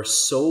there are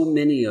so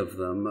many of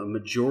them, a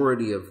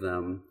majority of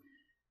them,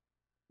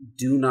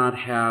 do not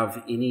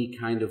have any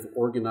kind of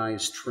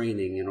organized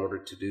training in order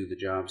to do the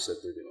jobs that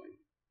they're doing.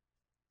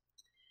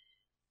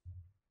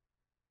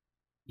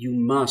 You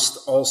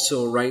must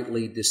also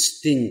rightly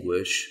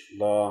distinguish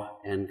law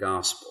and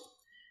gospel.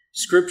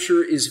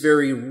 Scripture is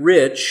very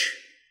rich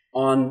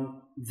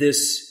on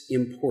this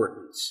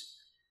importance.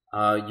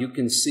 You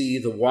can see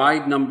the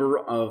wide number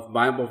of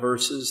Bible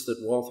verses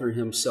that Walther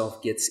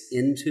himself gets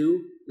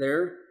into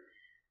there.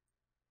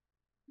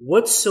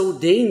 What's so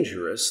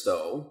dangerous,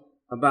 though,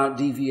 about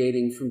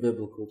deviating from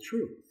biblical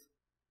truth?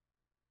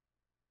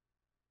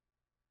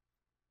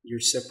 You're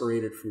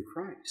separated from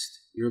Christ.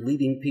 You're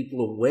leading people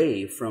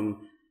away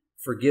from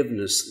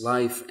forgiveness,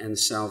 life, and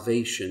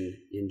salvation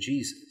in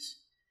Jesus.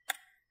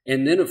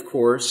 And then, of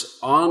course,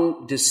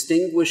 on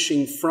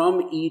distinguishing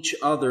from each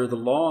other the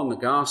law and the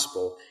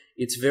gospel,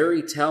 it's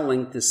very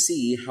telling to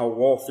see how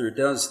Walther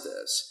does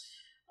this.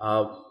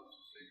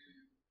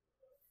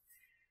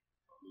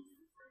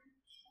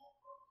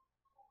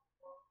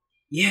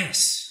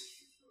 Yes.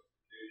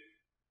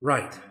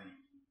 Right.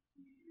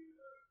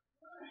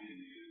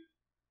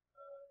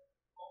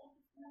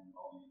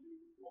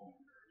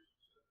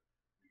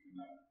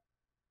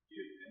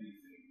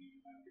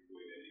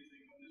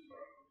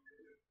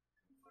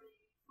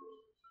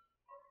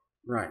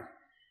 Right.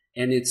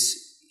 And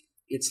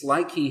it's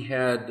like he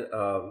had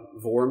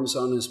Worms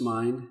on his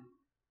mind.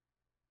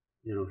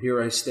 You know,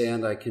 here I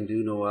stand, I can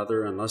do no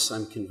other unless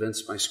I'm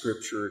convinced by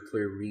Scripture or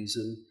clear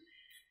reason.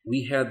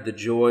 We had the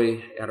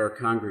joy at our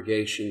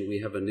congregation, we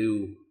have a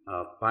new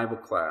Bible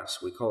class.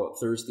 We call it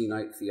Thursday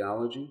Night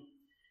Theology.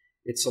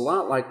 It's a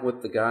lot like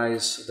what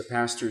the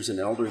pastors and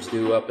elders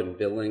do up in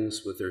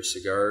Billings with their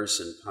cigars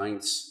and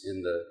pints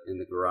in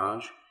the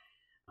garage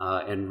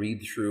and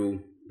read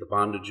through The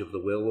Bondage of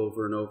the Will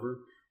over and over.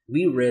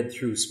 We read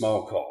through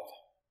Smalcald.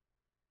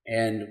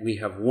 And we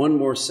have one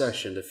more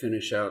session to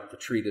finish out the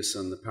treatise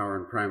on the power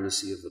and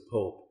primacy of the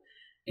Pope.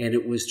 And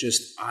it was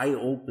just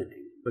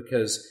eye-opening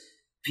because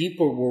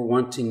people were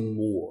wanting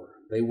more.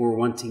 They were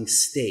wanting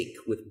steak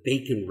with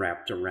bacon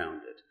wrapped around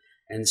it.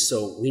 And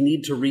so we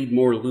need to read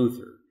more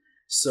Luther.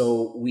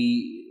 So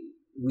we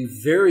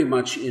very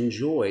much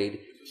enjoyed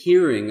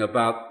hearing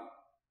about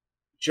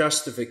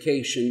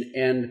justification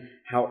and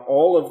how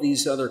all of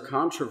these other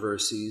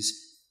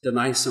controversies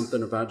deny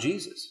something about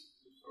Jesus.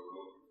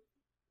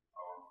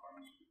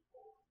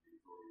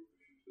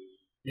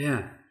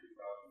 Yeah.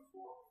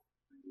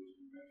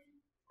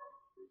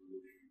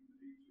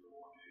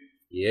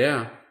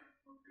 Yeah.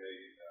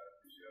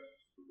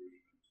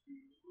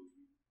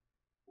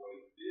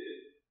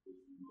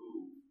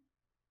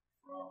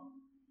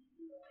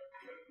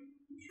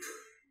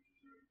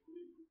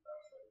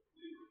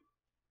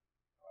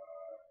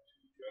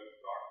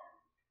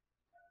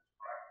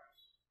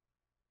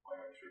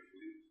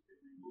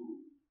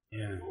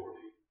 Yeah.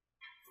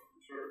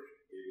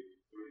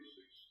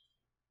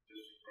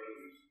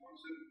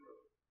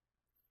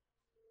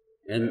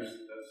 And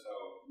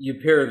you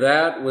pair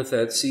that with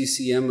that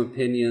CCM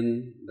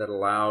opinion that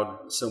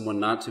allowed someone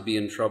not to be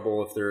in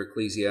trouble if their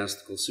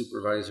ecclesiastical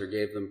supervisor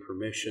gave them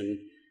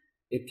permission,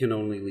 it can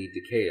only lead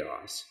to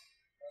chaos.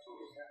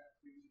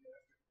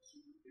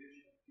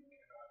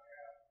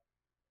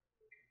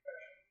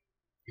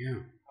 Yeah.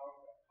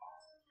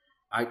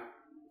 I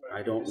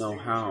don't know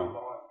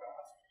how.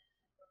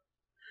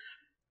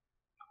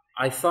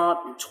 I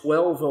thought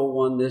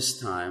 1201 this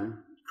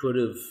time could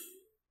have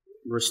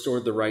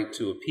restored the right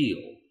to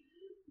appeal,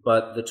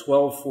 but the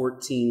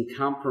 1214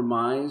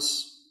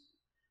 compromise,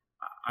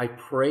 I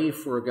pray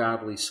for a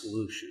godly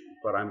solution,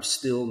 but I'm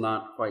still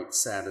not quite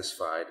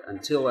satisfied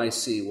until I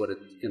see what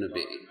it's going to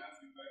be.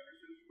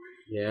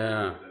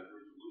 Yeah.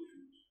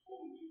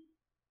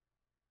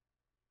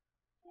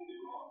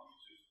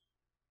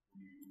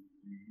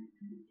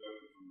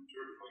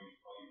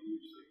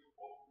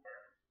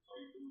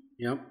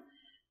 Yep.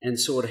 And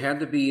so it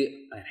had to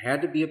be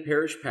a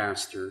parish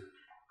pastor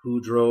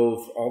who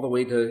drove all the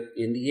way to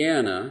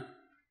Indiana,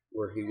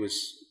 where he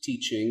was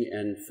teaching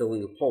and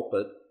filling a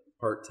pulpit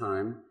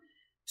part-time,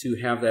 to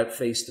have that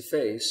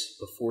face-to-face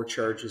before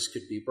charges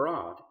could be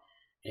brought.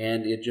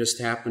 And it just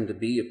happened to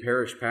be a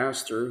parish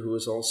pastor who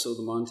was also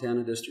the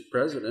Montana district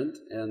president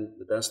and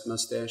the best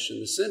mustache in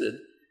the synod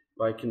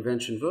by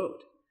convention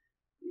vote.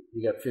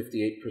 He got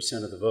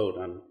 58% of the vote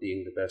on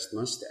being the best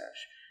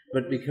mustache.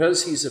 But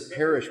because he's a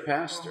parish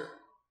pastor,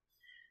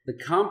 the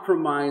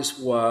compromise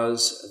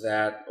was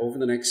that over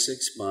the next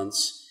 6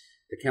 months,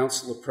 the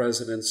Council of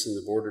Presidents and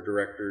the Board of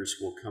Directors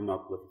will come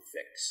up with a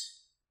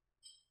fix.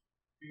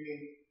 You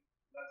mean,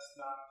 let's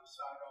not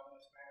decide on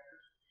this matter?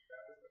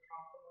 That was the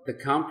compromise?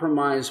 The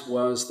compromise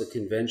was the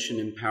convention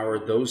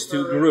empowered those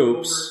two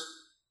groups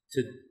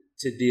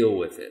to deal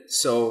with it.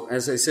 So,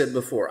 as I said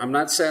before, I'm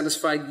not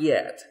satisfied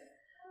yet,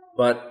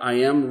 but I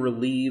am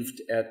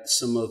relieved at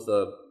some of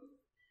the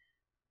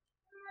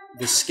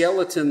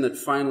skeleton that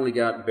finally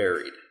got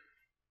buried.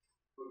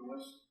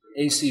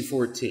 AC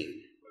 14.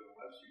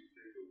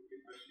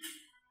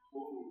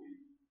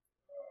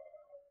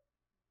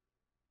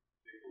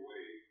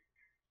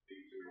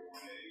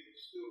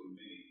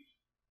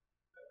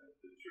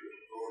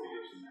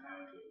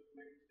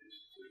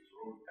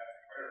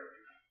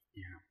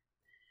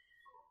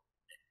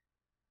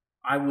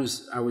 I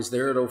was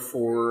there at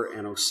 04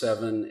 and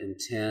 07 and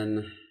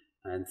 10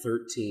 and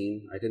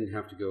 13. I didn't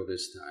have to go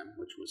this time,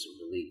 which was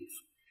a relief.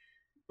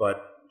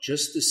 But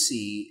just to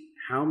see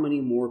how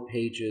many more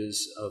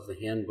pages of the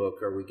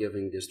handbook are we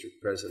giving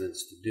district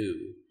presidents to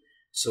do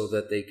so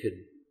that they could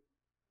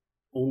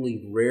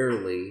only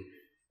rarely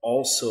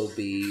also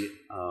be,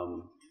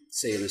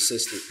 say, an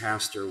assistant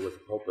pastor with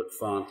a pulpit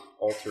font,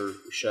 altar,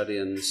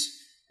 shut-ins,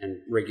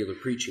 and regular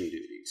preaching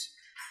duties.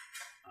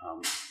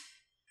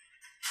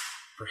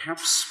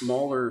 Perhaps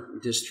smaller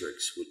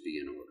districts would be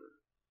in order,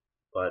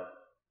 but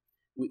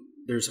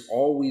there's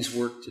always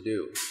work to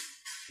do,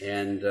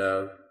 and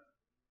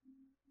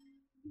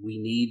we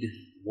need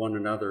one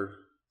another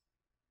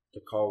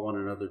to call one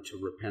another to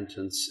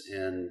repentance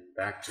and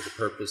back to the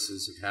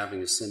purposes of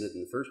having a synod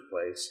in the first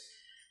place,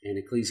 and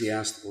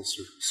ecclesiastical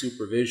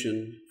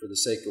supervision for the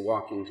sake of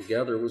walking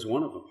together was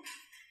one of them.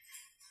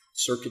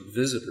 Circuit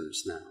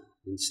visitors now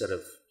instead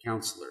of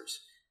counselors.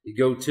 You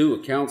go to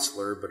a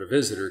counselor, but a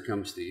visitor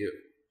comes to you.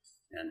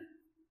 And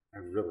I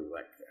really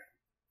like that.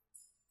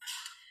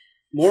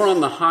 More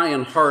on the high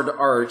and hard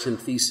art in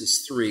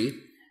Thesis 3.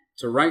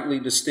 To rightly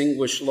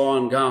distinguish law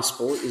and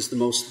gospel is the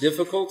most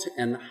difficult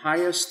and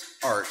highest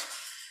art,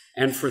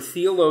 and for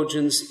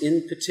theologians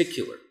in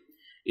particular,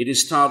 it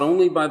is taught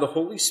only by the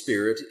Holy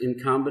Spirit in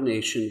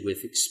combination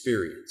with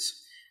experience.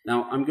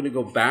 Now, I'm going to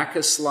go back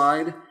a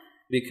slide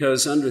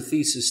because under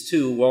Thesis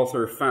 2,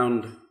 Walther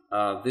found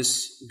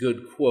this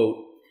good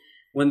quote.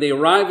 When they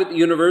arrive at the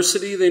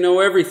university, they know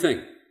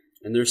everything.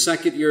 In their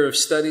second year of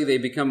study, they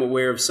become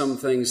aware of some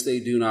things they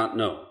do not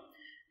know.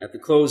 At the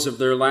close of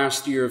their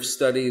last year of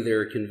study, they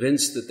are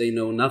convinced that they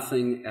know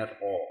nothing at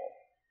all.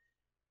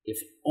 If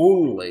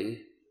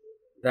only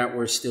that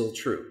were still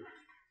true.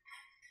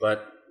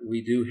 But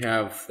we do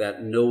have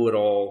that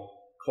know-it-all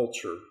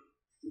culture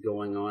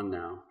going on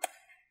now.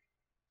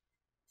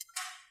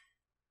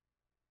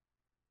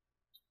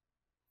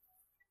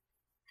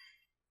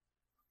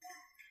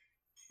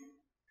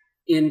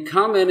 In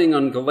commenting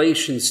on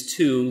Galatians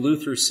 2,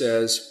 Luther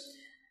says,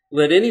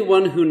 "Let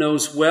anyone who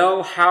knows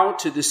well how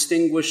to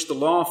distinguish the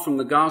law from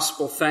the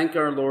gospel thank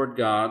our Lord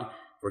God,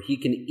 for he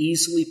can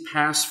easily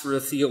pass for a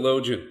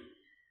theologian.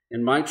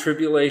 In my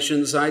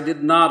tribulations I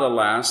did not,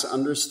 alas,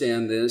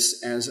 understand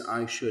this as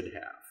I should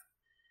have."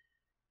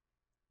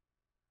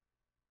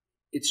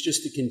 It's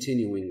just a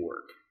continuing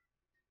work.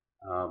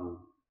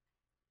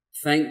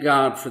 Thank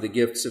God for the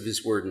gifts of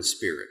his word and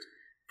spirit.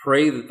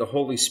 Pray that the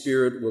Holy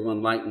Spirit will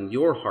enlighten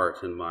your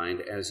heart and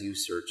mind as you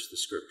search the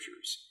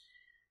Scriptures.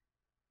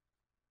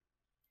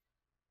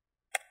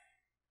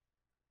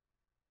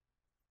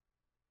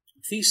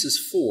 Thesis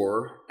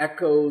 4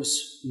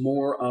 echoes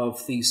more of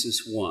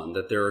Thesis 1,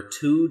 that there are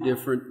two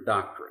different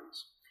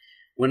doctrines.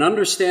 When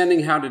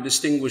understanding how to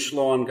distinguish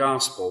law and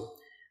gospel,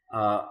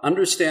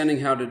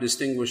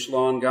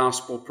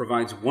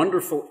 provides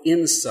wonderful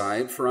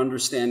insight for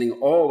understanding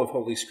all of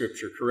Holy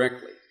Scripture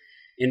correctly.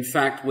 In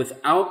fact,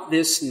 without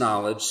this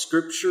knowledge,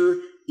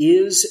 Scripture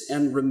is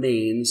and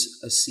remains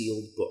a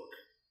sealed book.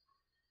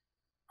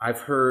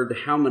 I've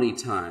heard how many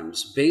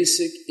times?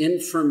 Basic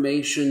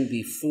information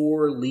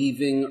before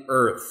leaving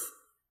earth.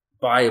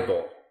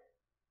 Bible.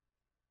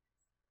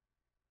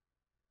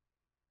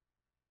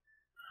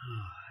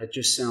 It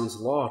just sounds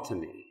law to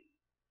me.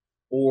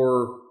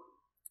 Or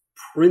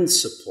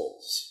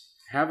principles.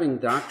 Having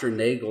Dr.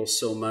 Nagel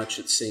so much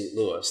at St.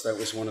 Louis, that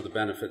was one of the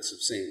benefits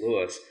of St.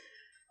 Louis,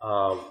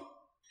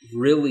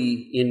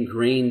 really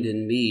ingrained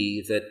in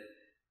me that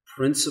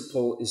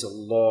principle is a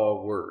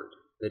law word.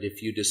 That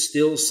if you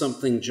distill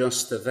something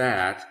just to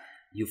that,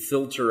 you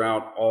filter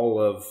out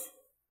all of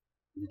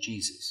the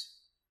Jesus.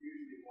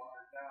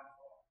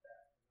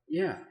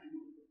 Yeah.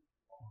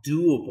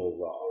 doable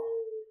law.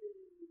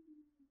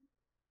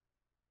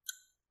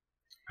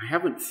 I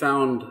haven't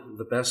found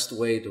the best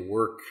way to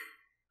work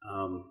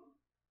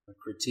a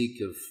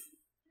critique of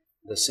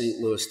the St.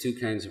 Louis Two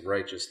Kinds of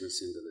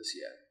Righteousness into this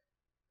yet.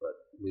 But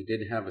we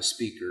did have a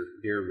speaker,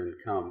 Bierman,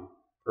 come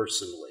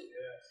personally.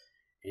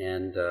 Yes.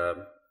 And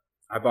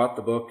I bought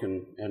the book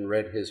and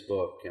read his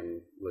book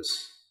and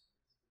was...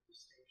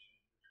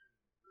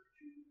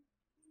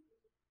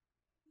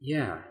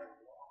 Yeah.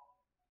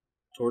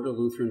 Toward a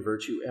Lutheran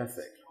virtue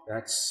ethic.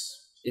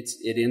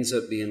 It ends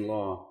up being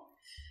law.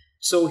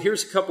 So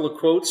here's a couple of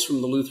quotes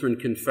from the Lutheran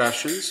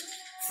Confessions.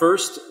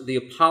 First, the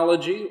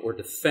apology or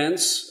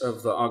defense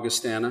of the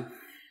Augustana.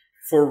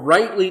 For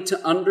rightly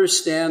to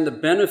understand the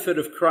benefit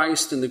of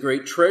Christ and the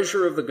great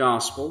treasure of the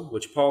gospel,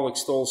 which Paul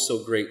extols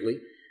so greatly,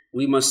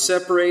 we must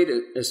separate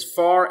as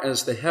far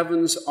as the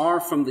heavens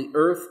are from the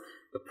earth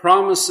the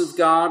promise of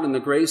God and the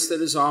grace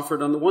that is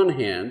offered on the one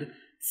hand,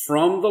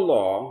 from the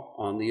law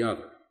on the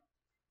other.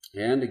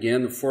 And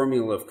again, the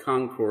formula of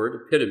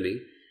Concord,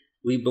 epitome,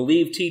 we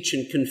believe, teach,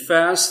 and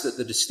confess that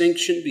the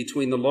distinction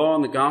between the law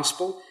and the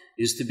gospel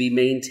is to be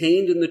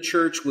maintained in the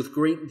church with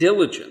great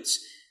diligence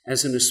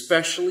as an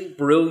especially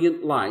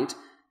brilliant light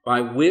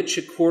by which,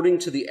 according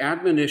to the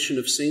admonition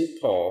of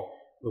St. Paul,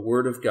 the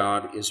word of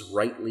God is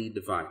rightly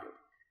divided.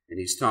 And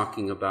he's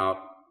talking about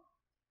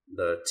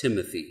the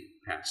Timothy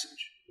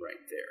passage right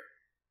there.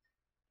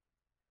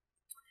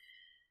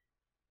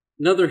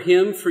 Another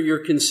hymn for your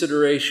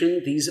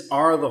consideration. These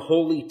are the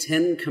Holy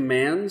 10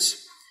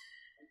 Commands.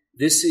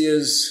 This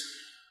is,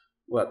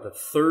 the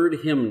third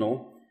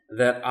hymnal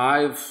that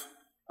I've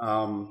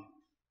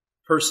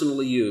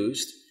personally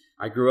used.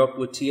 I grew up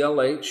with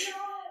TLH.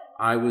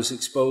 I was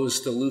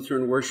exposed to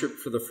Lutheran worship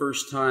for the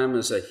first time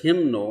as a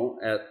hymnal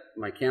at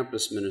my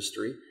campus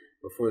ministry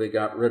before they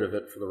got rid of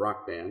it for the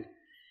rock band.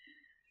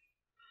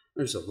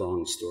 There's a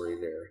long story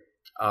there.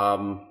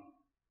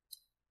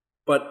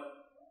 But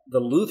the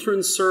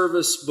Lutheran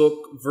Service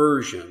Book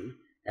version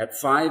at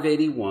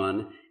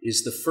 581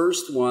 is the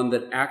first one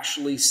that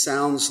actually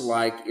sounds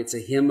like it's a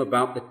hymn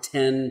about the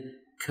 10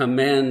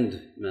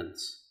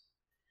 Commandments.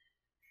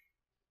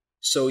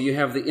 So you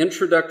have the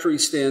introductory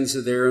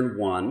stanza there in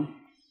 1,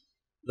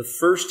 the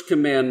first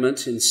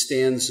commandment in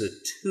stanza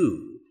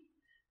 2,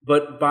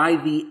 but by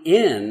the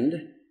end,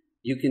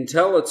 you can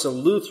tell it's a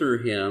Luther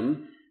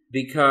hymn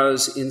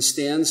because in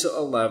stanza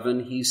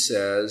 11 he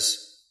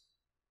says,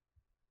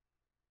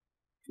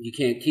 you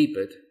can't keep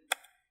it.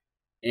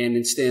 And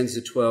in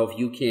stanza 12,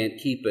 you can't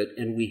keep it,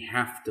 and we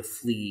have to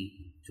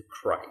flee to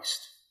Christ.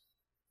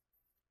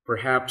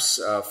 Perhaps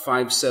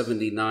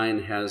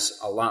 579 has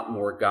a lot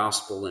more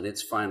gospel in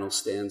its final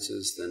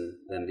stanzas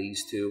than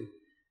these two,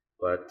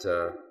 but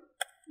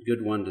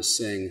good one to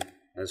sing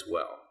as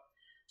well.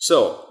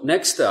 So,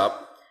 next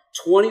up,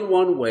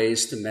 21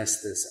 ways to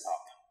mess this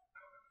up,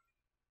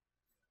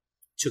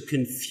 to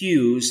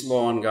confuse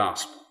law and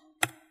gospel.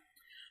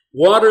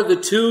 What are the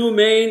two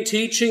main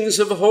teachings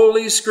of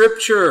Holy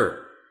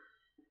Scripture?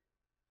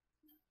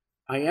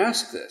 I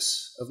ask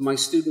this of my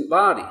student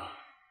body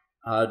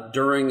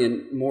during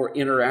a more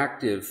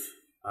interactive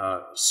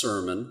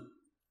sermon,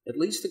 at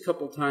least a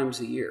couple times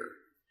a year.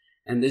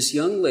 And this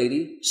young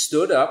lady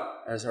stood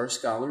up, as our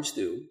scholars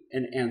do,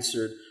 and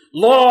answered,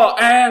 "Law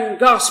and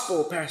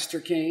gospel, Pastor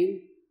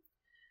Cain."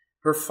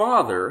 Her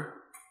father,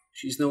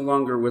 she's no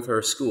longer with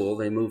our school,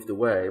 they moved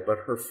away, but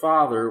her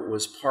father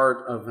was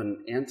part of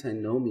an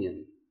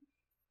antinomian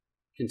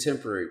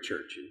contemporary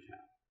church in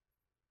town.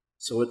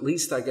 So at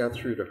least I got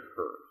through to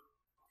her.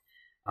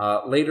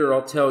 Later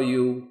I'll tell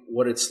you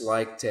what it's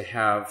like to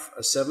have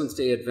a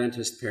Seventh-day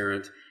Adventist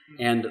parent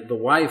and the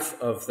wife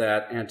of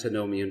that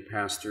antinomian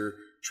pastor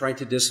try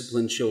to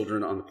discipline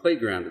children on the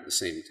playground at the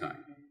same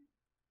time.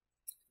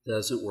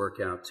 Doesn't work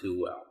out too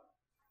well.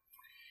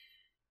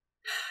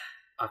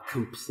 A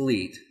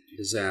complete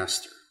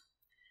disaster.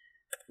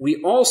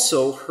 We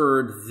also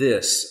heard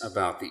this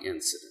about the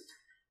incident.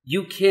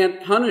 You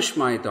can't punish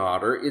my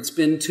daughter. It's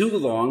been too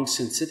long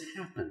since it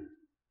happened.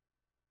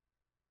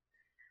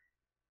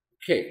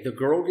 Okay, the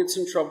girl gets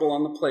in trouble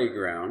on the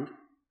playground,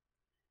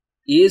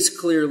 is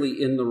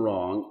clearly in the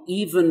wrong.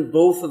 Even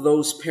both of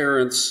those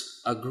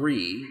parents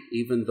agree,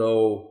 even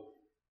though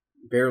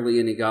barely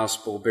any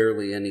gospel,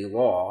 barely any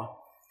law.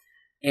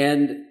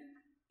 And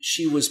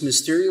she was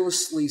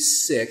mysteriously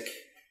sick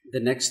the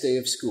next day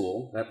of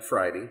school, that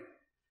Friday,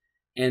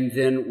 and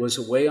then was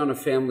away on a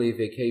family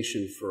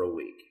vacation for a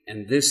week.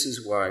 And this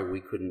is why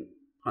we couldn't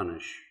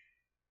punish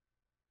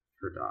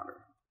her daughter.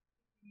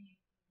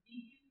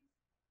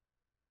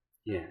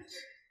 Yes.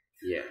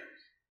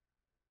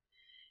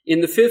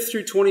 In the 5th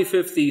through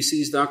 25th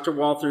Theses, Dr.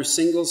 Walther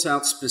singles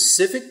out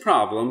specific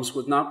problems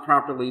with not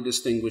properly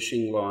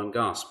distinguishing law and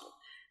gospel.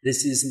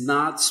 This is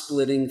not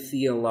splitting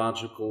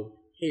theological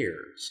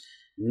hairs,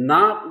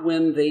 not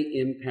when they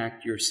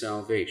impact your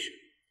salvation.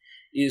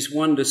 Is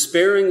one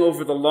despairing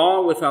over the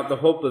law without the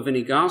hope of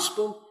any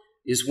gospel?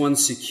 Is one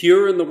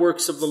secure in the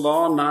works of the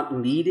law, not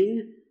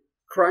needing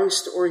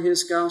Christ or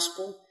his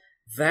gospel?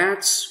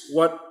 That's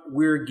what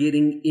we're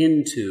getting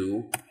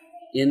into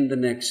in the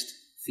next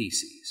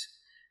theses.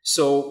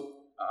 So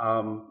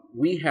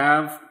we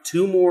have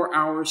 2 more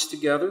hours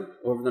together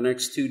over the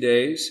next 2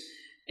 days,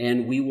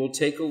 and we will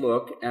take a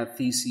look at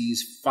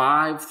theses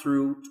 5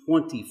 through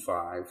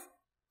 25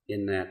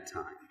 in that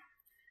time.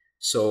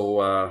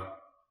 So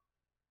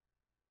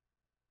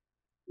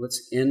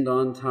let's end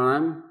on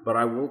time, but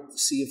I will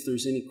see if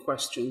there's any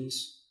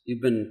questions. You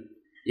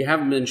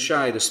haven't been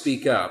shy to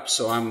speak up,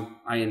 so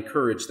I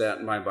encourage that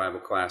in my Bible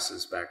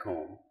classes back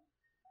home.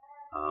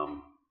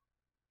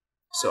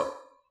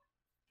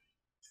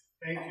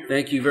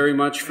 Thank you very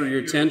much for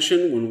your attention,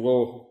 and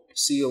we'll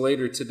see you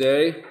later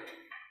today,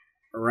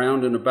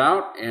 around and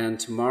about, and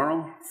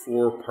tomorrow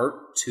for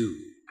part 2.